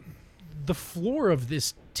 I The floor of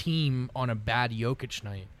this team on a bad Jokic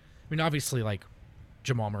night, I mean, obviously, like,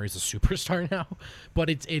 Jamal Murray's a superstar now, but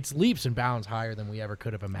it's leaps and bounds higher than we ever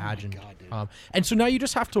could have imagined. Oh my God, dude. And so now you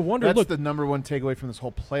just have to wonder. That's the number one takeaway from this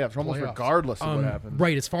whole playoffs, almost regardless of what happens.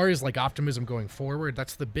 Right, as far as like optimism going forward,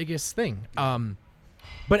 that's the biggest thing.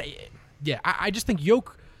 But yeah, I just think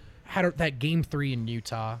Jokic had that game 3 in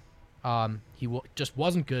Utah. He just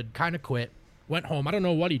wasn't good. Kind of quit. Went home. I don't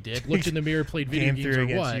know what he did. Looked in the mirror, played video games or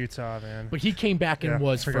against what. Utah, man. But he came back and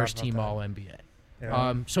was forgot first about team that. All NBA.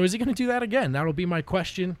 Yeah. So is he going to do that again? That'll be my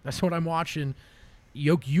question. That's what I'm watching.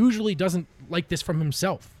 Jokic usually doesn't like this from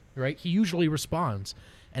himself, right? He usually responds,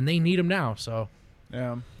 and they need him now. So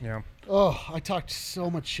Yeah. Oh, I talked so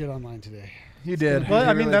much shit online today. You did. Well, You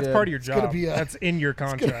I mean, really that's did. part of your gonna job. be a- That's in your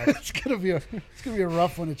contract. It's gonna be a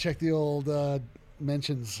rough one to check the old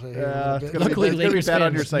mentions. Here a little it's bit. gonna be luckily, bad- it's gonna be Lakers bad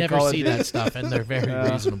on your fans never psychology. see that stuff, and they're very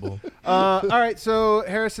reasonable. All right, so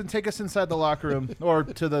Harrison, take us inside the locker room or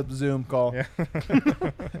to the Zoom call. Yeah.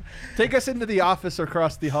 Take us into the office or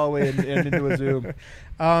across the hallway and into a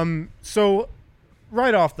Zoom. So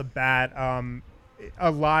right off the bat,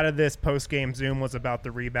 a lot of this post-game Zoom was about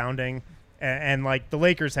the rebounding. And like the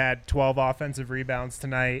Lakers had 12 offensive rebounds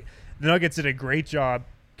tonight. The Nuggets did a great job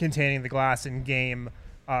containing the glass in game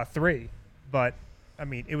 3. But, I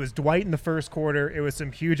mean, it was Dwight in the first quarter. It was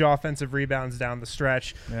some huge offensive rebounds down the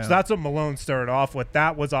stretch. Yeah. So that's what Malone started off with.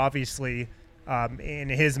 That was obviously, in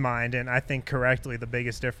his mind, and I think correctly, the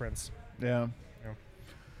biggest difference. Yeah.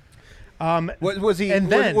 What Was he? And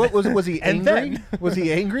then- was he and angry? then- Was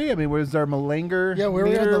he angry? I mean, was there a Malanger? Yeah, where are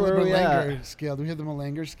we on meter? the Where are we at? Malanger scale? Do we have the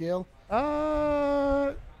Malanger scale?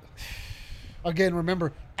 Uh, Again,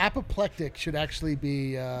 remember, apoplectic should actually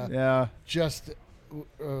be Yeah. just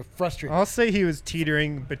frustrated. I'll say he was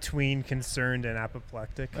teetering between concerned and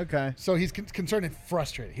apoplectic. Okay. So he's concerned and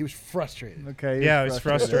frustrated. He was frustrated. Okay. Yeah, I was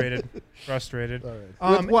frustrated. Frustrated.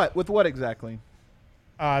 All right. With what? With what exactly?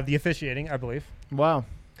 The officiating, I believe. Wow.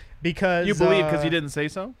 Because You believe because you didn't say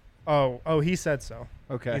so? Oh, he said so.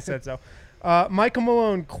 Okay. He said so. Michael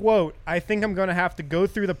Malone, quote, "I think I'm going to have to go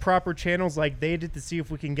through the proper channels like they did to see if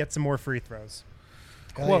we can get some more free throws."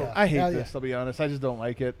 Hell Quote. yeah. I hate Hell this. yeah. I'll be honest. I just don't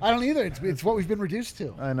like it. I don't either. It's what we've been reduced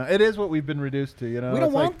to. I know. It is what we've been reduced to. You know. We don't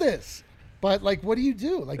It's like- want this. But, like, what do you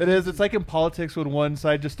do? Like, It is. It's like in politics when one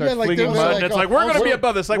side just starts Yeah, like flinging they're mud, like, and it's oh, like, we're going to we're- be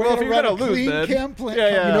above this. Like, we're well, if gonna you're run going to a lose, clean then. campaign. Yeah,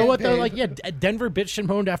 yeah. You know what though? Campaign. Like, yeah, Denver bitched and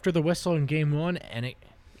moaned after the whistle in game 1, and it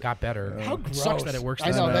got better. How It gross. sucks that it works. I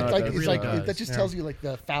this know. way. That, like, it it's really like does. that just tells you, like,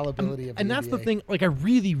 the fallibility of the And that's the NBA. thing. Like, I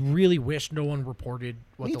really, really wish no one reported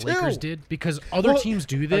what Me the too. Lakers did because other Well, teams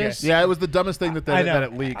do this. Yeah, it was the dumbest thing that I know. that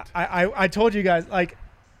it leaked. I told you guys, like,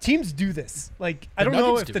 teams do this. Like, I The don't know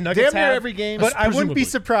Nuggets if do. the Nuggets Damn near have every game. but I wouldn't be Presumably.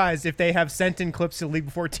 surprised if they have sent in clips to the league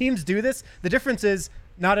before. Teams do this. The difference is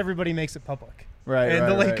not everybody makes it public. Right, And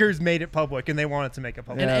the right. Lakers made it public, and they wanted to make it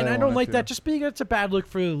public. And, Yeah, and they I don't wanted like to. that just because it's a bad look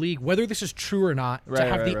for the league, whether this is true or not, to Right,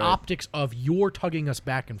 have right, the right. optics of you're tugging us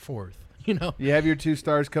back and forth. You know? You have your two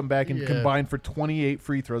stars come back and Yeah. combine for 28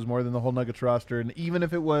 free throws, more than the whole Nuggets roster. And even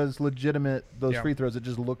if it was legitimate, those Yeah. free throws, it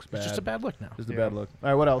just looks bad. It's just a bad look now. Just a Yeah. bad look. All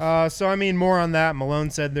right, what else? So, I mean, more on that.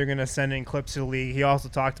 Malone said they're going to send in clips to the league. He also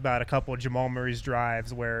talked about a couple of Jamal Murray's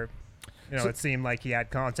drives where, it seemed like he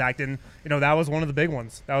had contact. And, that was one of the big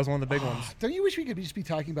ones. That was one of the big ones. Don't you wish we could just be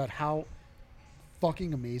talking about how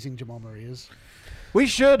fucking amazing Jamal Murray is? We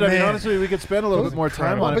should. I mean, Man. honestly, we could spend a little bit more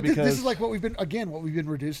time on it But because this is like what we've been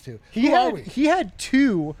reduced to. He Who are had we? he had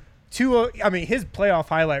two. I mean, his playoff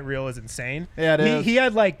highlight reel is insane. Yeah, it is. He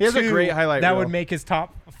had like He has a two great highlight that reel. would make his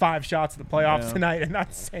top 5 shots of the playoffs Yeah. tonight, and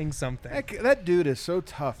that's saying something. that dude is so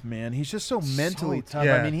tough, man. He's just so mentally tough.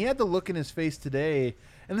 Yeah. I mean, he had the look in his face today.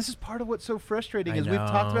 And this is part of what's so frustrating I is we've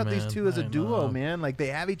talked know, about these man. two as a I duo, know. man. Like, they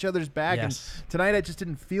have each other's back. Yes. And tonight I just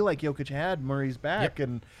didn't feel like Jokic had Murray's back. Yep.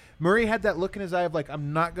 And Murray had that look in his eye of, like,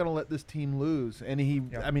 I'm not going to let this team lose. And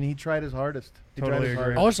he tried his hardest. He Totally tried his agree.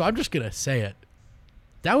 hardest. Also, I'm just going to say it.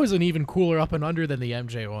 That was an even cooler up and under than the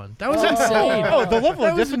MJ one. That was insane. Oh, the level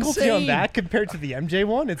That of was difficulty on insane. that compared to the MJ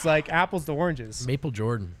one, it's like apples to oranges. Maple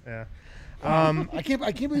Jordan. Yeah. I can't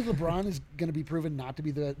believe LeBron is going to be proven not to be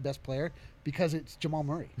the best player because it's Jamal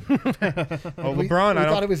Murray. Well, We LeBron,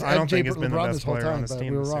 thought it was I don't MJ think has been the LeBron best this whole player on time, this but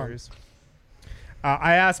team we in were the wrong. series.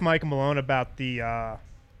 I asked Mike Malone about the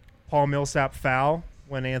Paul Millsap foul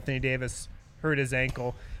when Anthony Davis hurt his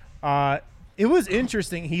ankle. It was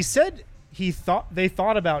interesting. He said they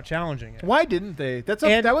thought about challenging it. Why didn't they? The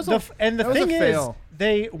thing is,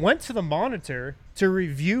 they went to the monitor to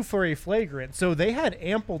review for a flagrant, so they had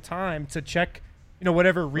ample time to check,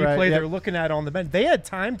 whatever replay they're looking at on the bench. They had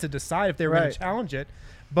time to decide if they were going to challenge it,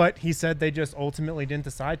 but he said they just ultimately didn't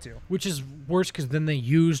decide to. Which is worse because then they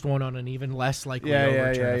used one on an even less likely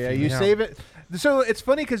overturn. Yeah. You save it. So it's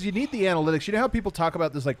funny because you need the analytics. You know how people talk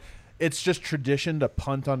about this, like, it's just tradition to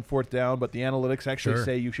punt on fourth down, but the analytics actually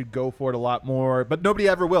say you should go for it a lot more. But nobody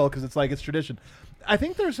ever will because it's like it's tradition. I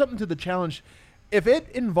think there's something to the challenge. If it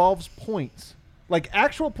involves points, like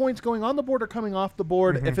actual points going on the board or coming off the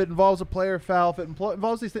board, if it involves a player foul, if it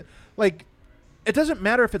involves these things, like it doesn't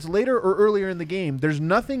matter if it's later or earlier in the game. There's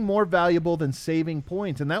nothing more valuable than saving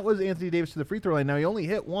points. And that was Anthony Davis to the free throw line. Now, he only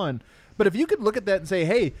hit one. But if you could look at that and say,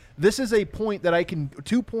 hey, this is a point that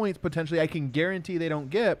 2 points potentially I can guarantee they don't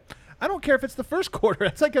get, I don't care if it's the first quarter.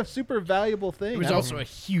 That's like a super valuable thing. It was also a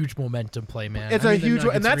huge momentum play, man. It's huge,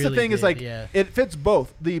 and that's the thing is like it fits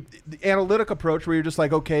both the analytic approach where you're just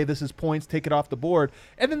like, okay, this is points, take it off the board,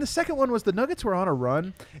 and then the second one was the Nuggets were on a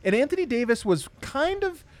run, and Anthony Davis,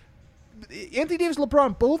 LeBron,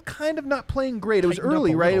 both kind of not playing great. It was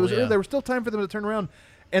early, right? It was early. There was still time for them to turn around,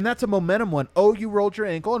 and that's a momentum one. Oh, you rolled your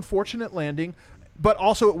ankle, unfortunate landing, but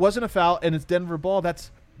also it wasn't a foul, and it's Denver ball. That's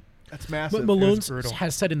massive. But Malone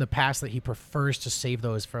has said in the past that he prefers to save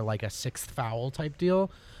those for like a sixth foul type deal,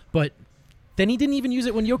 but then he didn't even use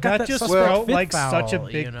it when Jokic got that just suspect felt fifth like foul, such a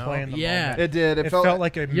big play in the moment. It did. It felt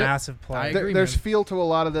like a massive play. I agree, There's feel to a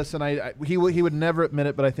lot of this, and he would never admit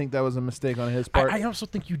it, but I think that was a mistake on his part. I also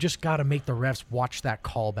think you just got to make the refs watch that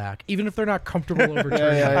call back, even if they're not comfortable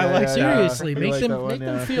overturning it. Seriously, make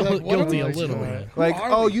them feel guilty a little bit. Like,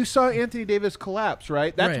 you saw Anthony Davis collapse,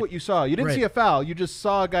 right? That's what you saw. You didn't see a foul. You just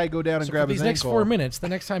saw a guy go down and grab his ankle. These next 4 minutes, the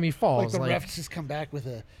next time he falls, like the refs just come back with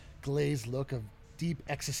a glazed look of deep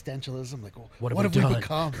existentialism, like, what have we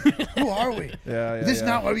become? Who are we? This is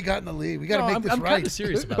not why we got in the league. We got to make this I'm right. kind of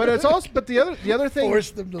serious about but that. it's also, but the other thing,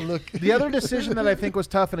 force them to look. The other decision that I think was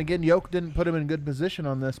tough, and again, Jokic didn't put him in good position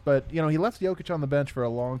on this, but he left Jokic on the bench for a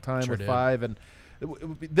long time with 5, and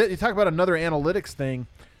you talk about another analytics thing.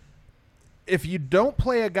 If you don't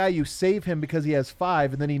play a guy, you save him because he has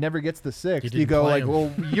 5, and then he never gets the 6th. You go like,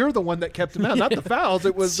 well, you're the one that kept him out, not the fouls.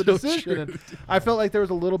 It was the decision. And I felt like there was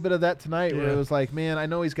a little bit of that tonight where it was like, man, I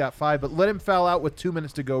know he's got 5, but let him foul out with 2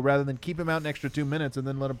 minutes to go rather than keep him out an extra 2 minutes and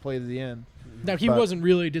then let him play to the end. Now, he wasn't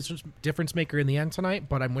really a difference maker in the end tonight,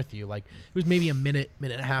 but I'm with you. Like, it was maybe a minute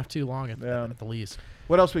and a half too long at the least.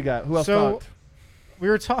 What else we got? Who else talked? We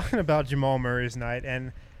were talking about Jamal Murray's night,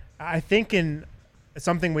 and I think in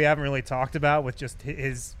something we haven't really talked about with just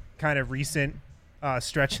his kind of recent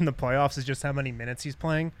stretch in the playoffs is just how many minutes he's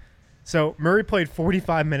playing. So Murray played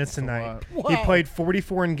 45 minutes tonight. Wow. He played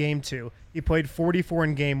 44 in Game 2. He played 44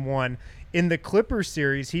 in Game 1. In the Clippers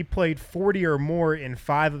series, he played 40 or more in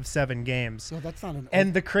 5 of 7 games. So that's not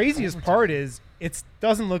and the craziest part is it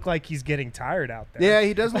doesn't look like he's getting tired out there. Yeah,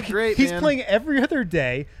 he does look great, He's playing every other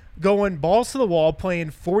day, going balls to the wall,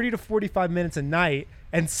 playing 40 to 45 minutes a night,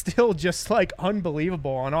 and still just like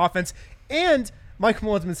unbelievable on offense. And Michael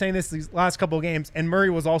Malone's been saying this these last couple of games, and Murray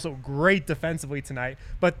was also great defensively tonight,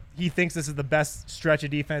 but he thinks this is the best stretch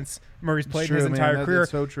of defense Murray's played in his entire career.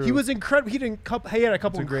 So true. He was incredible. He had a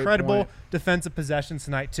couple incredible defensive possessions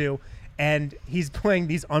tonight too, and he's playing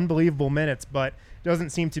these unbelievable minutes, but doesn't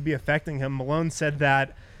seem to be affecting him. Malone said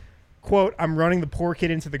that, quote, "I'm running the poor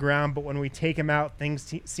kid into the ground, but when we take him out,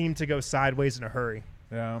 things seem to go sideways in a hurry."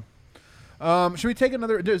 Yeah. Should we take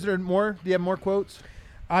another? Is there more? Do you have more quotes?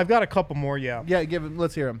 I've got a couple more, yeah. Yeah,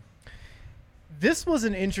 let's hear them. This was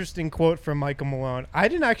an interesting quote from Michael Malone. I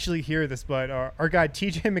didn't actually hear this, but our guy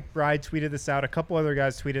TJ McBride tweeted this out. A couple other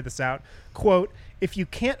guys tweeted this out. Quote, "If you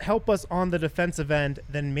can't help us on the defensive end,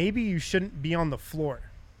 then maybe you shouldn't be on the floor."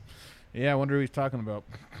 Yeah, I wonder who he's talking about.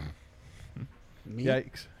 Me?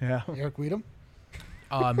 Yikes. Yeah. Eric Weedham?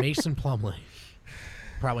 Mason Plumlee.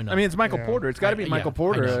 Probably not. I mean, it's Michael Porter. It's got to be Michael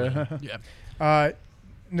Porter. Yeah.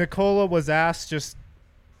 Nicola was asked just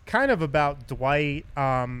kind of about Dwight,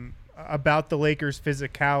 about the Lakers'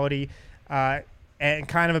 physicality, and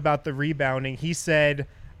kind of about the rebounding. He said,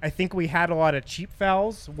 "I think we had a lot of cheap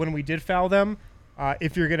fouls when we did foul them.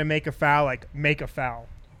 If you're going to make a foul, like, make a foul."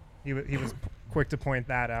 He was quick to point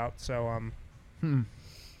that out. So,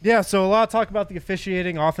 yeah, so a lot of talk about the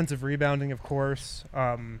officiating, offensive rebounding, of course.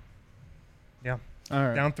 Yeah. All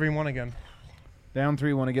right. Down 3-1 again. Down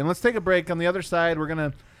 3-1 again. Let's take a break. On the other side, we're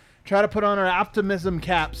going to try to put on our optimism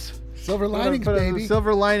caps Silver linings, baby.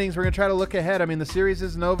 Silver linings. We're going to try to look ahead. I mean, the series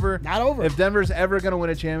isn't over. Not over. If Denver's ever going to win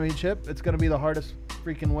a championship, it's going to be the hardest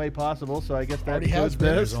freaking way possible. So I guess that Already has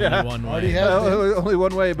been. There's only one way. Already has been. Only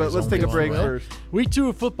one way, but let's take a break first. Week 2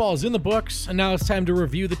 of football is in the books, and now it's time to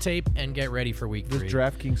review the tape and get ready for week 3. This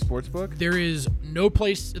DraftKings Sportsbook? There's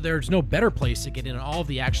no better place to get in on all of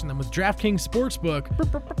the action than with DraftKings Sportsbook,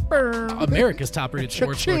 America's top-rated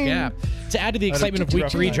sportsbook app. To add to the excitement of week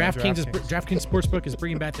 3, DraftKings Sportsbook is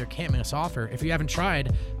bringing back their can't miss offer. If you haven't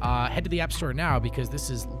tried, head to the App Store now because this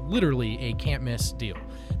is literally a can't miss deal.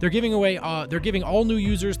 They're giving all new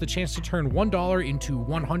users the chance to turn $1 into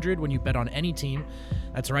 $100 when you bet on any team.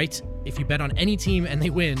 That's right. If you bet on any team and they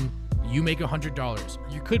win, you make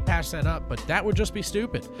 $100. You could pass that up, but that would just be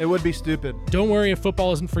stupid. It would be stupid. Don't worry if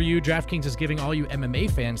football isn't for you. DraftKings is giving all you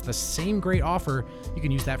MMA fans the same great offer. You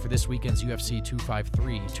can use that for this weekend's UFC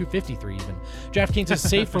 253 even. DraftKings is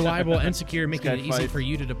safe, reliable, and secure, making it easy for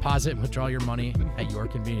you to deposit and withdraw your money at your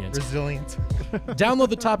convenience. Resilient. Download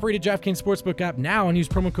the top-rated DraftKings Sportsbook app now and use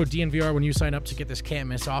promo code DNVR when you sign up to get this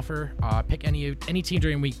can't-miss offer. Pick any team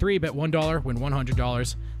during week 3, bet $1, win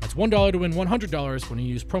 $100. That's $1 to win $100 when you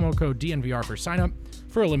use promo code DNVR for sign up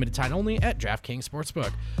for a limited time only at DraftKings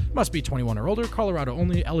Sportsbook. Must be 21 or older. Colorado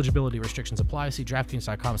only. Eligibility restrictions apply. See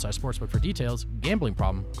DraftKings.com/sportsbook for details. Gambling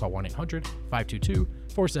problem? Call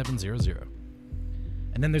 1-800-522-4700.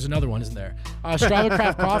 And then there's another one, isn't there? Strava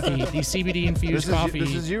Craft Coffee, the CBD infused coffee.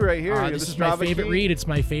 This is you right here. This is my favorite read. It's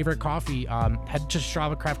my favorite coffee. Head to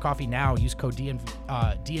Strava Craft Coffee now. Use code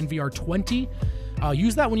DNVR20.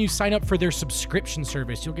 Use that when you sign up for their subscription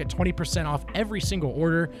service. You'll get 20% off every single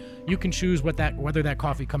order. You can choose whether that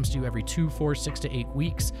coffee comes to you every 2, 4, 6 to 8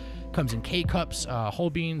 weeks. Comes in K-cups,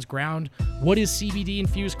 whole beans, ground. What is CBD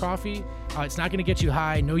infused coffee? It's not going to get you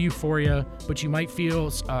high, no euphoria, but you might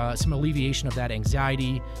feel some alleviation of that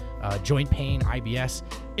anxiety, joint pain, IBS.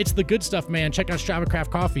 It's the good stuff, man. Check out Strava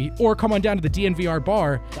Craft Coffee or come on down to the DNVR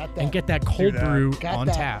bar and get that cold brew on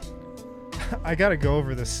tap. I got to go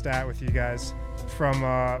over this stat with you guys from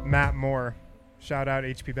Matt Moore. Shout out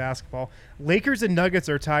HP Basketball. Lakers and Nuggets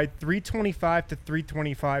are tied 325 to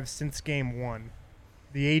 325 since game 1.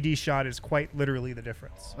 The AD shot is quite literally the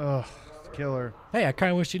difference. Ugh, killer. Hey, I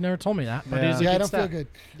kind of wish you never told me that. But I don't feel good.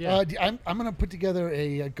 Yeah. I'm going to put together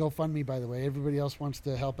a GoFundMe, by the way. Everybody else wants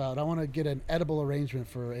to help out. I want to get an edible arrangement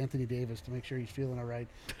for Anthony Davis to make sure he's feeling all right.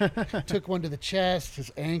 Took one to the chest,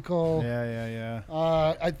 his ankle. Yeah.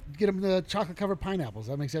 I get him the chocolate-covered pineapples.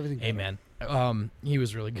 That makes everything better. Hey, man. He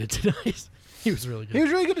was really good tonight. He was really good. He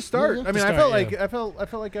was really good to start. I mean, I felt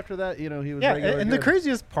like after that, he was regular. And the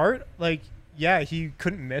craziest part, he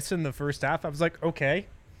couldn't miss in the first half. I was like, okay.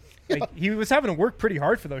 He was having to work pretty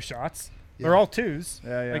hard for those shots. Yeah. They're all twos.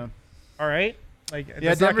 Yeah. All right.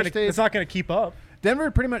 It's not going to keep up.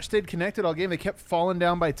 Denver pretty much stayed connected all game. They kept falling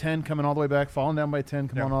down by 10, coming all the way back, falling down by 10,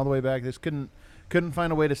 coming all the way back. They just couldn't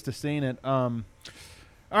find a way to sustain it. All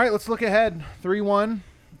right, let's look ahead. 3-1.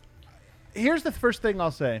 Here's the first thing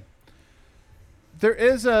I'll say. There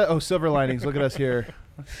is silver linings. Look at us here.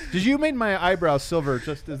 Did you make my eyebrows silver?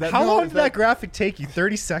 How long did that graphic take you?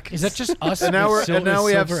 30 seconds. Is that just us? and now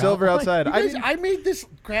we have silver outside. I made this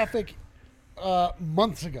graphic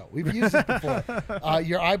months ago. We've used it before.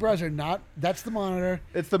 Your eyebrows are not. That's the monitor.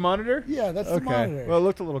 It's the monitor? Yeah, that's the monitor. Well, it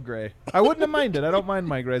looked a little gray. I wouldn't have minded. I don't mind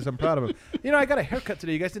my grays. I'm proud of them. I got a haircut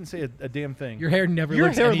today. You guys didn't say a damn thing. Your hair never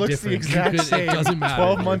looks any different. The exact same. It doesn't matter.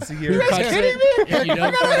 12 months a year. You guys kidding me?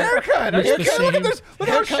 I got a haircut. Look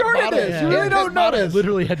how short it is. Yeah. You really don't notice. I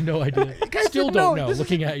literally had no idea. Still don't know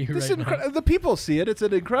looking at you right now. The people see it. It's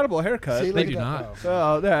an incredible haircut. They do not.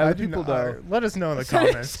 Oh, yeah, people don't. Let us know in the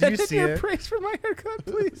comments. Do you see it? Praise for my haircut,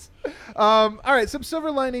 please. All right, some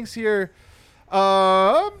silver linings here.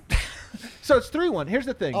 So it's 3-1. Here's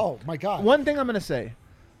the thing. Oh, my God. One thing I'm going to say.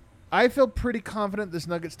 I feel pretty confident this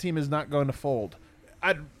Nuggets team is not going to fold.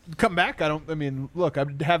 I'd come back. I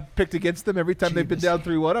have picked against them every time they've been down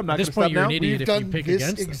 3-1. I'm not going to stop now. We've done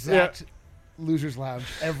this exact Losers Lounge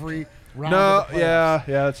every round of the playoffs. Yeah,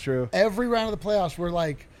 that's true. Every round of the playoffs, we're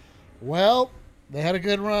like, well, they had a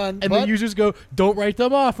good run. And the users go, don't write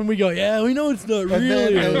them off. And we go, yeah, we know it's not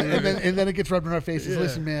really. And then it gets rubbed in our faces. Yeah.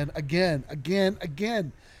 Listen, man, again.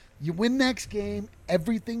 You win next game,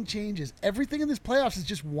 everything changes. Everything in this playoffs is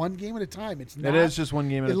just one game at a time. It is just one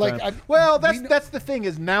game at a time. That's the thing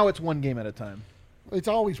is now it's one game at a time. It's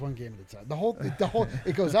always one game at a time. The whole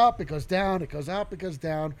it goes up, it goes down, it goes up, it goes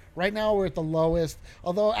down. Right now we're at the lowest.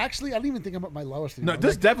 Although actually, I don't even think I'm at my lowest anymore. No,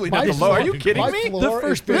 this is definitely not the low. Are you kidding me? The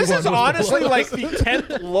first This is honestly like the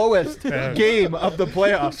 10th lowest game of the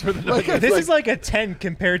playoffs for the Nuggets. This is like a 10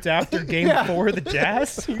 compared to after Game 4 of the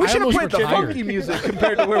Jazz. We should have played the funky music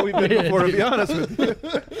compared to where we've been before, to be honest with you.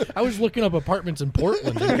 I was looking up apartments in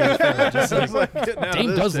Portland. Just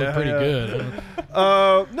Dame does look pretty good.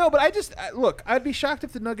 No, but look, I'd be shocked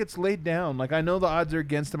if the Nuggets laid down. Like, I know the odds are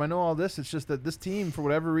against them. I know all this. It's just that this team, for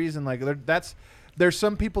whatever reason, like there's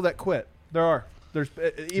some people that quit. There's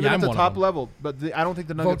even at the top level, but I don't think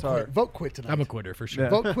the Nuggets are. Vote quit tonight. I'm a quitter for sure. Yeah.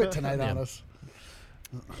 Vote quit tonight on us.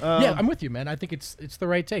 Yeah, I'm with you, man. I think it's the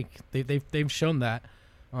right take. They've shown that.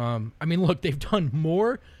 I mean, look, they've done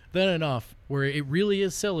more than enough where it really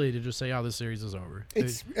is silly to just say, "Oh, this series is over."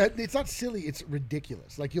 It's not silly. It's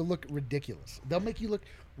ridiculous. Like, you'll look ridiculous. They'll make you look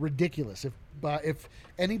ridiculous if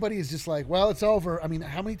anybody is just like, "Well, it's over." I mean,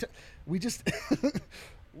 how many times we just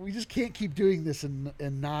we just can't keep doing this and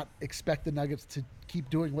not expect the Nuggets to keep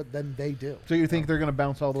doing what then they do. So you think they're going to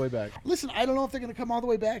bounce all the way back? Listen, I don't know if they're going to come all the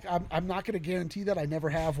way back. I'm not going to guarantee that. I never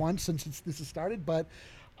have once since this has started, but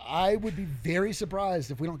I would be very surprised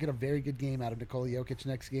if we don't get a very good game out of Nikola Jokic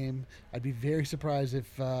next game. I'd be very surprised if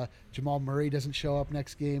Jamal Murray doesn't show up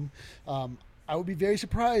next game. I would be very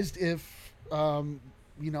surprised if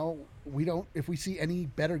if we see any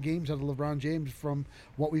better games out of LeBron James from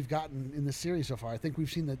what we've gotten in this series so far. I think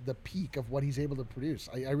we've seen the peak of what he's able to produce.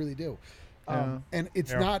 I really do. And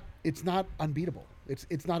it's not unbeatable.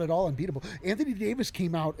 It's not at all unbeatable. Anthony Davis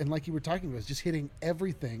came out and, like you were talking about, was just hitting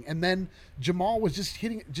everything. And then Jamal was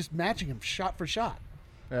just matching him shot for shot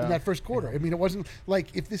in that first quarter. I mean, it wasn't like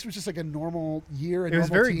if this was just like a normal year. It was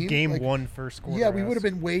very team, game like, one first quarter. Yeah, we would have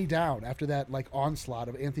been way down after that like onslaught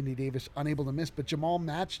of Anthony Davis unable to miss, but Jamal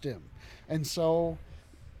matched him. And so,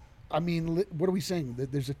 I mean, what are we saying?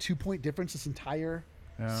 That there's a 2-point difference this entire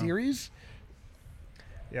series?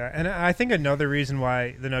 Yeah, and I think another reason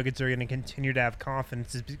why the Nuggets are going to continue to have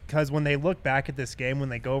confidence is because when they look back at this game, when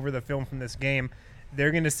they go over the film from this game,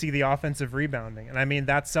 they're going to see the offensive rebounding. And, I mean,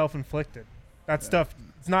 that's self-inflicted. That stuff,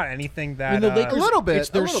 it's not anything that... I mean, the Lakers, a little bit. It's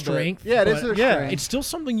their strength. Yeah, it is their strength. It's still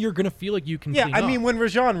something you're going to feel like you can clean I mean, up. when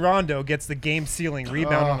Rajon Rondo gets the game-sealing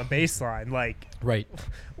rebound on the baseline, like... Right.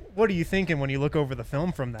 What are you thinking when you look over the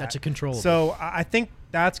film from that? That's a control. So I think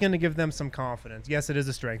that's going to give them some confidence. Yes, it is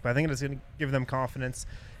a strength, but I think it's going to give them confidence.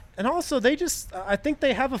 And also, I think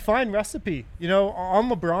they have a fine recipe. You know, on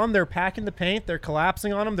LeBron, they're packing the paint. They're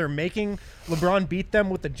collapsing on him. They're making LeBron beat them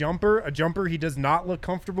with a jumper he does not look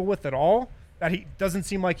comfortable with at all, that he doesn't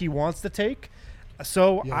seem like he wants to take.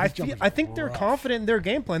 So I think they're confident in their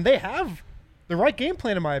game plan. They have the right game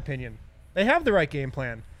plan, in my opinion. They have the right game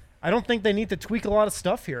plan. I don't think they need to tweak a lot of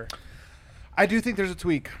stuff here. I do think there's a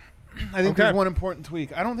tweak. I think there's one important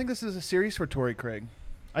tweak. I don't think this is a series for Torrey Craig.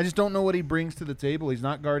 I just don't know what he brings to the table. He's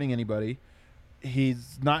not guarding anybody.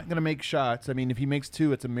 He's not going to make shots. I mean, if he makes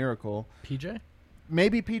 2, it's a miracle. PJ?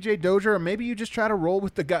 Maybe PJ Dozier, or maybe you just try to roll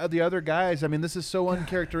with the other guys. I mean, this is so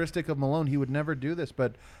uncharacteristic of Malone. He would never do this,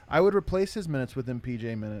 but I would replace his minutes with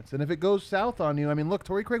PJ minutes. And if it goes south on you, I mean, look,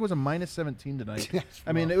 Torrey Craig was a -17 tonight.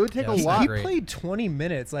 I mean, it would take a lot. He played 20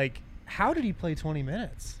 minutes. Like, how did he play 20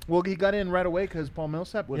 minutes? Well, he got in right away because Paul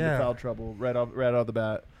Millsap went into foul trouble right out of the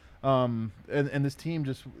bat. And this team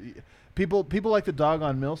just people like to dog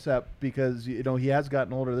on Millsap because he has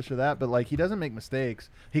gotten older, this or that, but like he doesn't make mistakes.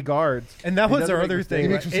 He guards, and that was our other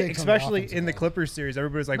thing, especially in the Clippers series.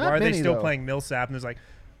 Everybody's like, why are they still playing Millsap? And there's like,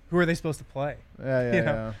 who are they supposed to play?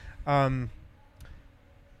 Yeah.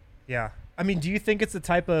 Yeah. I mean, do you think it's the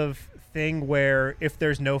type of thing where if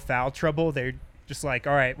there's no foul trouble, they're just like,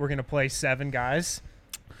 all right, we're gonna play 7 guys?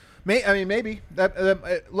 Maybe.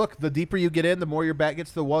 Look, the deeper you get in, the more your back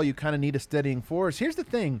gets to the wall. You kind of need a steadying force. Here's the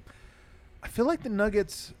thing. I feel like the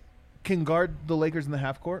Nuggets can guard the Lakers in the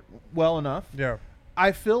half court well enough. Yeah.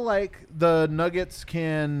 I feel like the Nuggets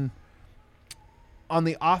can, on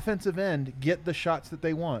the offensive end, get the shots that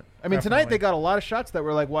they want. I mean, tonight they got a lot of shots that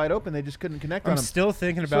were like wide open. They just couldn't connect on them. I'm still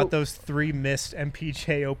thinking about those 3 missed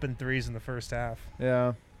MPJ open threes in the first half.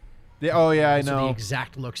 Yeah. I know. The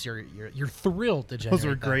exact looks you're thrilled to generate. Those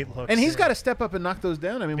were great looks. And he's got to step up and knock those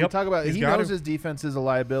down. I mean, we talk about he knows his defense is a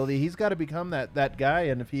liability. He's got to become that guy,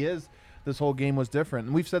 and if he is, this whole game was different.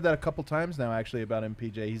 And we've said that a couple times now, actually, about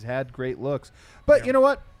MPJ. He's had great looks. But you know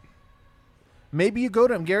what? Maybe you go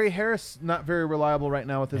to him. Gary Harris, not very reliable right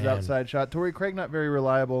now with his outside shot. Torrey Craig, not very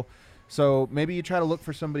reliable. So maybe you try to look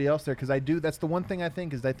for somebody else there, because that's the one thing I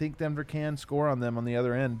think Denver can score on them on the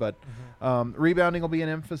other end. But rebounding will be an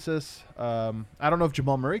emphasis. I don't know if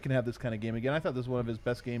Jamal Murray can have this kind of game again. I thought this was one of his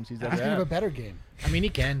best games he's ever He's going to had. have a better game. I mean, he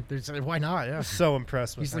can. Why not? Yeah. So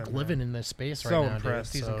impressed with He's him. like living in this space right So now.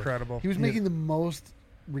 impressed. Dude, He's so. incredible. He was making the most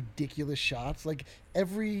ridiculous shots. Like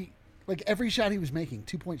every shot he was making,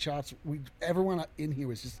 2-point shots. Everyone in here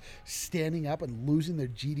was just standing up and losing their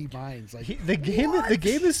GD minds. Like The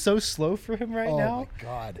game is so slow for him right now. Oh my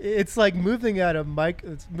god! It's like moving at a mic.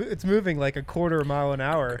 It's moving like a quarter mile an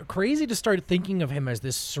hour. Crazy to start thinking of him as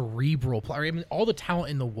this cerebral player. I mean, all the talent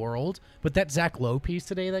in the world, but that Zach Lowe piece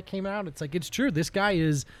today that came out, it's like, it's true. This guy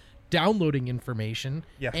is downloading information,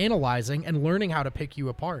 analyzing, and learning how to pick you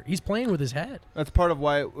apart. He's playing with his head. That's part of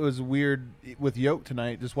why it was weird with Yoke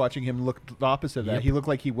tonight, just watching him look the opposite of that. Yep. He looked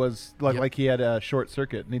like he was like he had a short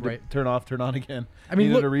circuit, need to turn off, turn on again. I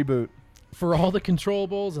mean, needed a reboot. For all the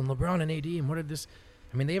controllables and LeBron and AD and what did this,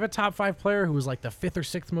 I mean, they have a top 5 player who was like the 5th or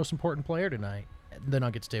 6th most important player tonight. The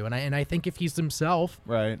Nuggets do, and I think if he's himself,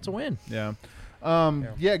 it's a win. Yeah.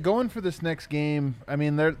 Going for this next game. I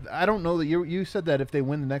mean, I don't know that you said that if they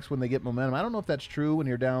win the next one, they get momentum. I don't know if that's true when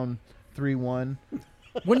you're down 3-1.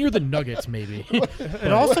 When you're the Nuggets, maybe.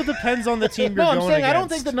 It also depends on the team you're going I'm saying against. I don't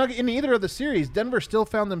think the Nuggets in either of the series, Denver still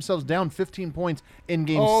found themselves down 15 points in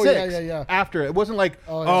Game 6. After it wasn't like,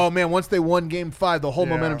 man, once they won Game 5, the whole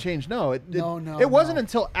momentum changed. No, it wasn't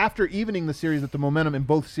until after evening the series that the momentum in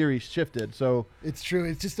both series shifted. So it's true.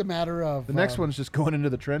 It's just a matter of the next one's just going into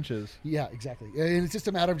the trenches. Yeah, exactly. And it's just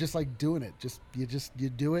a matter of just like doing it. You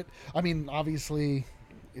do it. I mean, obviously,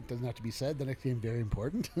 it doesn't have to be said. The next game very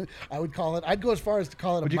important. I'd go as far as to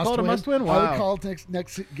call it Would you call it a must-win? Wow. I would call it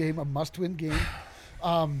next game a must-win game.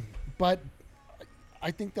 But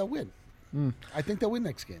I think they'll win. I think they'll win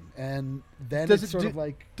next game, and then does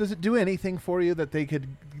it do anything for you that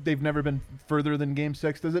they've never been further than Game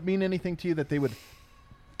 6? Does it mean anything to you that they would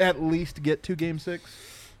at least get to Game 6?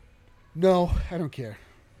 No, I don't care.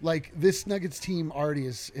 Like, this Nuggets team already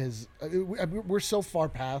is we're so far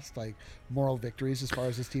past like moral victories as far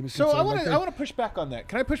as this team is concerned. So I want to push back on that.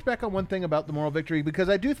 Can I push back on one thing about the moral victory? Because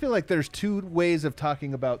I do feel like there's two ways of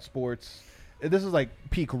talking about sports. This is like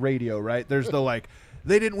peak radio, right? There's the like,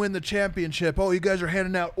 they didn't win the championship. Oh, you guys are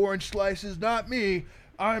handing out orange slices, not me.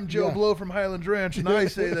 I'm Joe Blow from Highlands Ranch, and I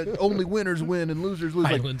say that only winners win and losers lose.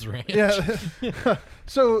 Highlands Ranch. Yeah.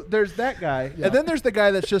 So there's that guy. Yeah. And then there's the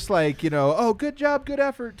guy that's just like, oh, good job, good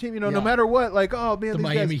effort, team. No matter what, like, oh, man. The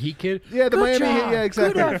Miami Heat kid? Yeah, the good Miami job, Heat. Yeah,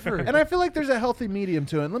 exactly. Good effort. And I feel like there's a healthy medium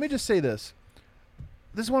to it. And let me just say this.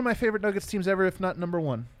 This is one of my favorite Nuggets teams ever, if not number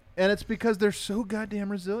one. And it's because they're so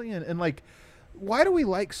goddamn resilient. And, like, why do we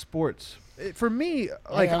like sports? For me,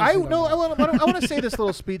 like, I want to say this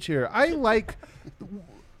little speech here.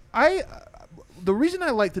 The reason I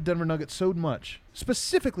like the Denver Nuggets so much,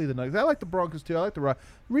 specifically the Nuggets, I like the Broncos too, I like the Rock.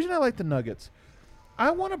 The reason I like the Nuggets, I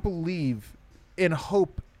want to believe in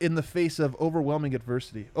hope in the face of overwhelming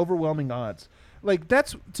adversity, overwhelming odds. Like,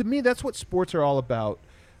 to me, that's what sports are all about.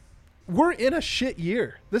 We're in a shit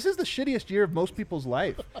year. This is the shittiest year of most people's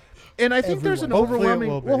life. And I think there's an overwhelming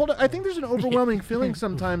I think there's an overwhelming feeling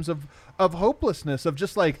sometimes of hopelessness, of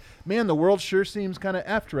just like, man, the world sure seems kind of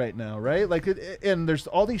effed right now, right? Like, and there's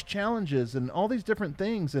all these challenges and all these different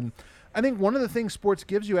things. And I think one of the things sports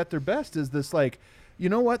gives you at their best is this, like, you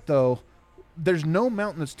know what though? There's no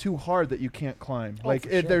mountain that's too hard that you can't climb.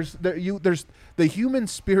 There's the human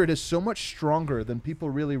spirit is so much stronger than people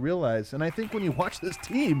really realize. And I think when you watch this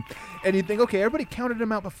team and you think, okay, everybody counted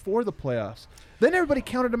them out before the playoffs. Then everybody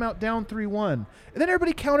counted them out down 3-1. And then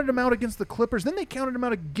everybody counted them out against the Clippers. Then they counted them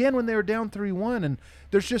out again when they were down 3-1. And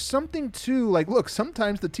there's just something to, like, look,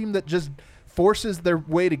 sometimes the team that just forces their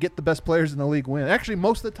way to get the best players in the league win. Actually,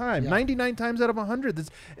 most of the time, 99 times out of 100.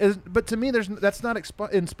 But to me, that's not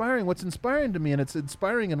inspiring. What's inspiring to me, and it's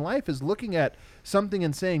inspiring in life, is looking at something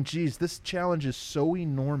and saying, geez, this challenge is so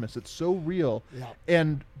enormous. It's so real.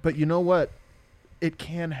 Yeah. But you know what? It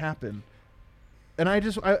can happen. And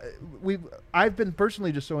I've been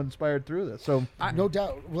personally just so inspired through this. So no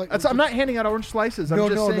doubt. I'm not handing out orange slices. I'm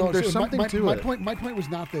just saying there's something to it. My point was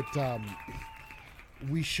not that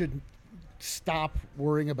we should stop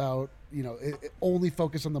worrying about, only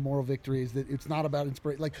focus on the moral victories. That it's not about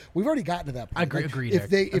inspiration. Like, we've already gotten to that point. Agreed.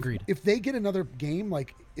 If they get another game,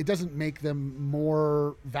 like, it doesn't make them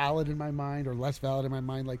more valid in my mind or less valid in my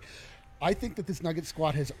mind. Like, I think that this Nuggets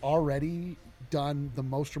squad has already done the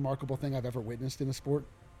most remarkable thing I've ever witnessed in a sport.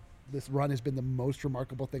 This run has been the most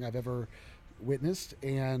remarkable thing I've ever witnessed,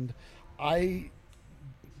 and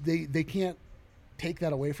they can't take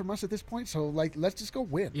that away from us at this point. So like, let's just go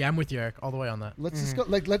win. Yeah, I'm with you, Eric, all the way on that. Let's just go.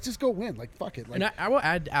 Like, let's just go win. Like, fuck it. Like, And I will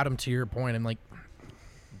add, Adam, to your point, and like,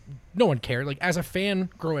 no one cared. Like, as a fan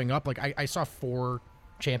growing up, like I saw 4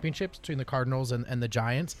 championships between the Cardinals and the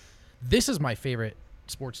Giants. This is my favorite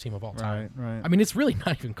sports team of all time. Right. I mean, it's really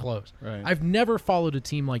not even close. Right. I've never followed a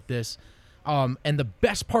team like this. And the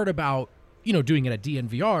best part about, doing it at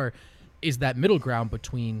DNVR is that middle ground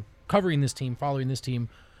between covering this team, following this team,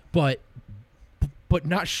 but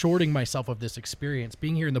not shorting myself of this experience,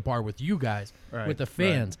 being here in the bar with you guys, with the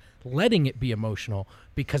fans, letting it be emotional.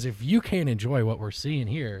 Because if you can't enjoy what we're seeing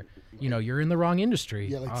here, you're in the wrong industry.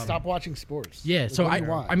 yeah, like stop watching sports. Yeah, Like, so what do you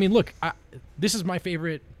want? I mean, look, this is my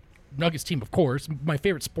favorite Nuggets team, of course, my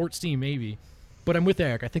favorite sports team maybe, but I'm with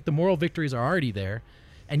Eric. I think the moral victories are already there,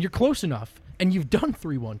 and you're close enough, and you've done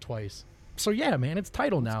 3-1 twice. So yeah, man, it's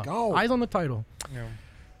title now. go. Eyes on the title. Yeah.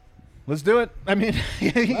 Let's do it. I mean,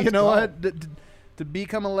 you know what? To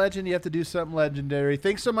become a legend, you have to do something legendary.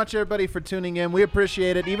 Thanks so much, everybody, for tuning in. We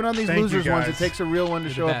appreciate it. Even on these Thank you, losers ones, it guys. takes a real one to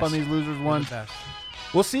You're show the up on best. these losers ones. You're the best.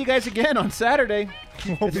 We'll see you guys again on Saturday.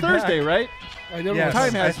 It's be Thursday, back. right? I don't Yes. know.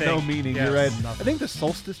 Time has I no think. meaning. Yes. You're right. Nothing. I think the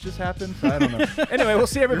solstice just happened. So I don't know. Anyway, we'll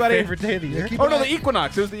see Your everybody. favorite day of the year? keep Oh an no, eye- the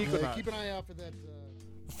equinox. It was the Yeah, equinox. keep an eye out for that.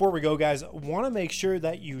 Before we go, guys, want to make sure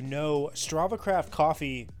that you know Strava Craft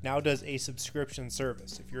Coffee now does a subscription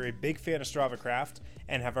service. If you're a big fan of Strava Craft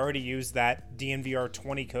and have already used that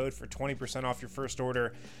DNVR20 code for 20% off your first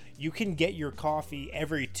order, you can get your coffee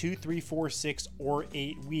every 2, 3, 4, 6, or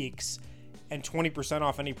 8 weeks and 20%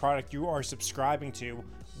 off any product you are subscribing to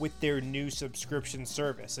with their new subscription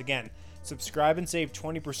service. Again, subscribe and save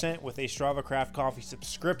 20% with a Strava Craft Coffee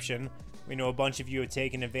subscription. We know a bunch of you have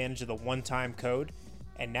taken advantage of the one-time code,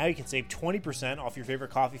 and now you can save 20% off your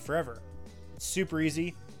favorite coffee forever. It's super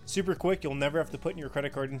easy, super quick. You'll never have to put in your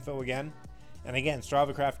credit card info again. And again,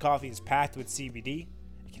 Strava Craft Coffee is packed with CBD.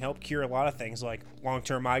 It can help cure a lot of things like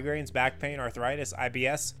long-term migraines, back pain, arthritis,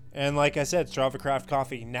 IBS. And like I said, Strava Craft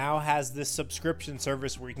Coffee now has this subscription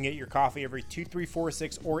service where you can get your coffee every 2, 3, 4,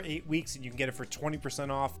 6, or 8 weeks, and you can get it for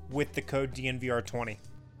 20% off with the code DNVR20.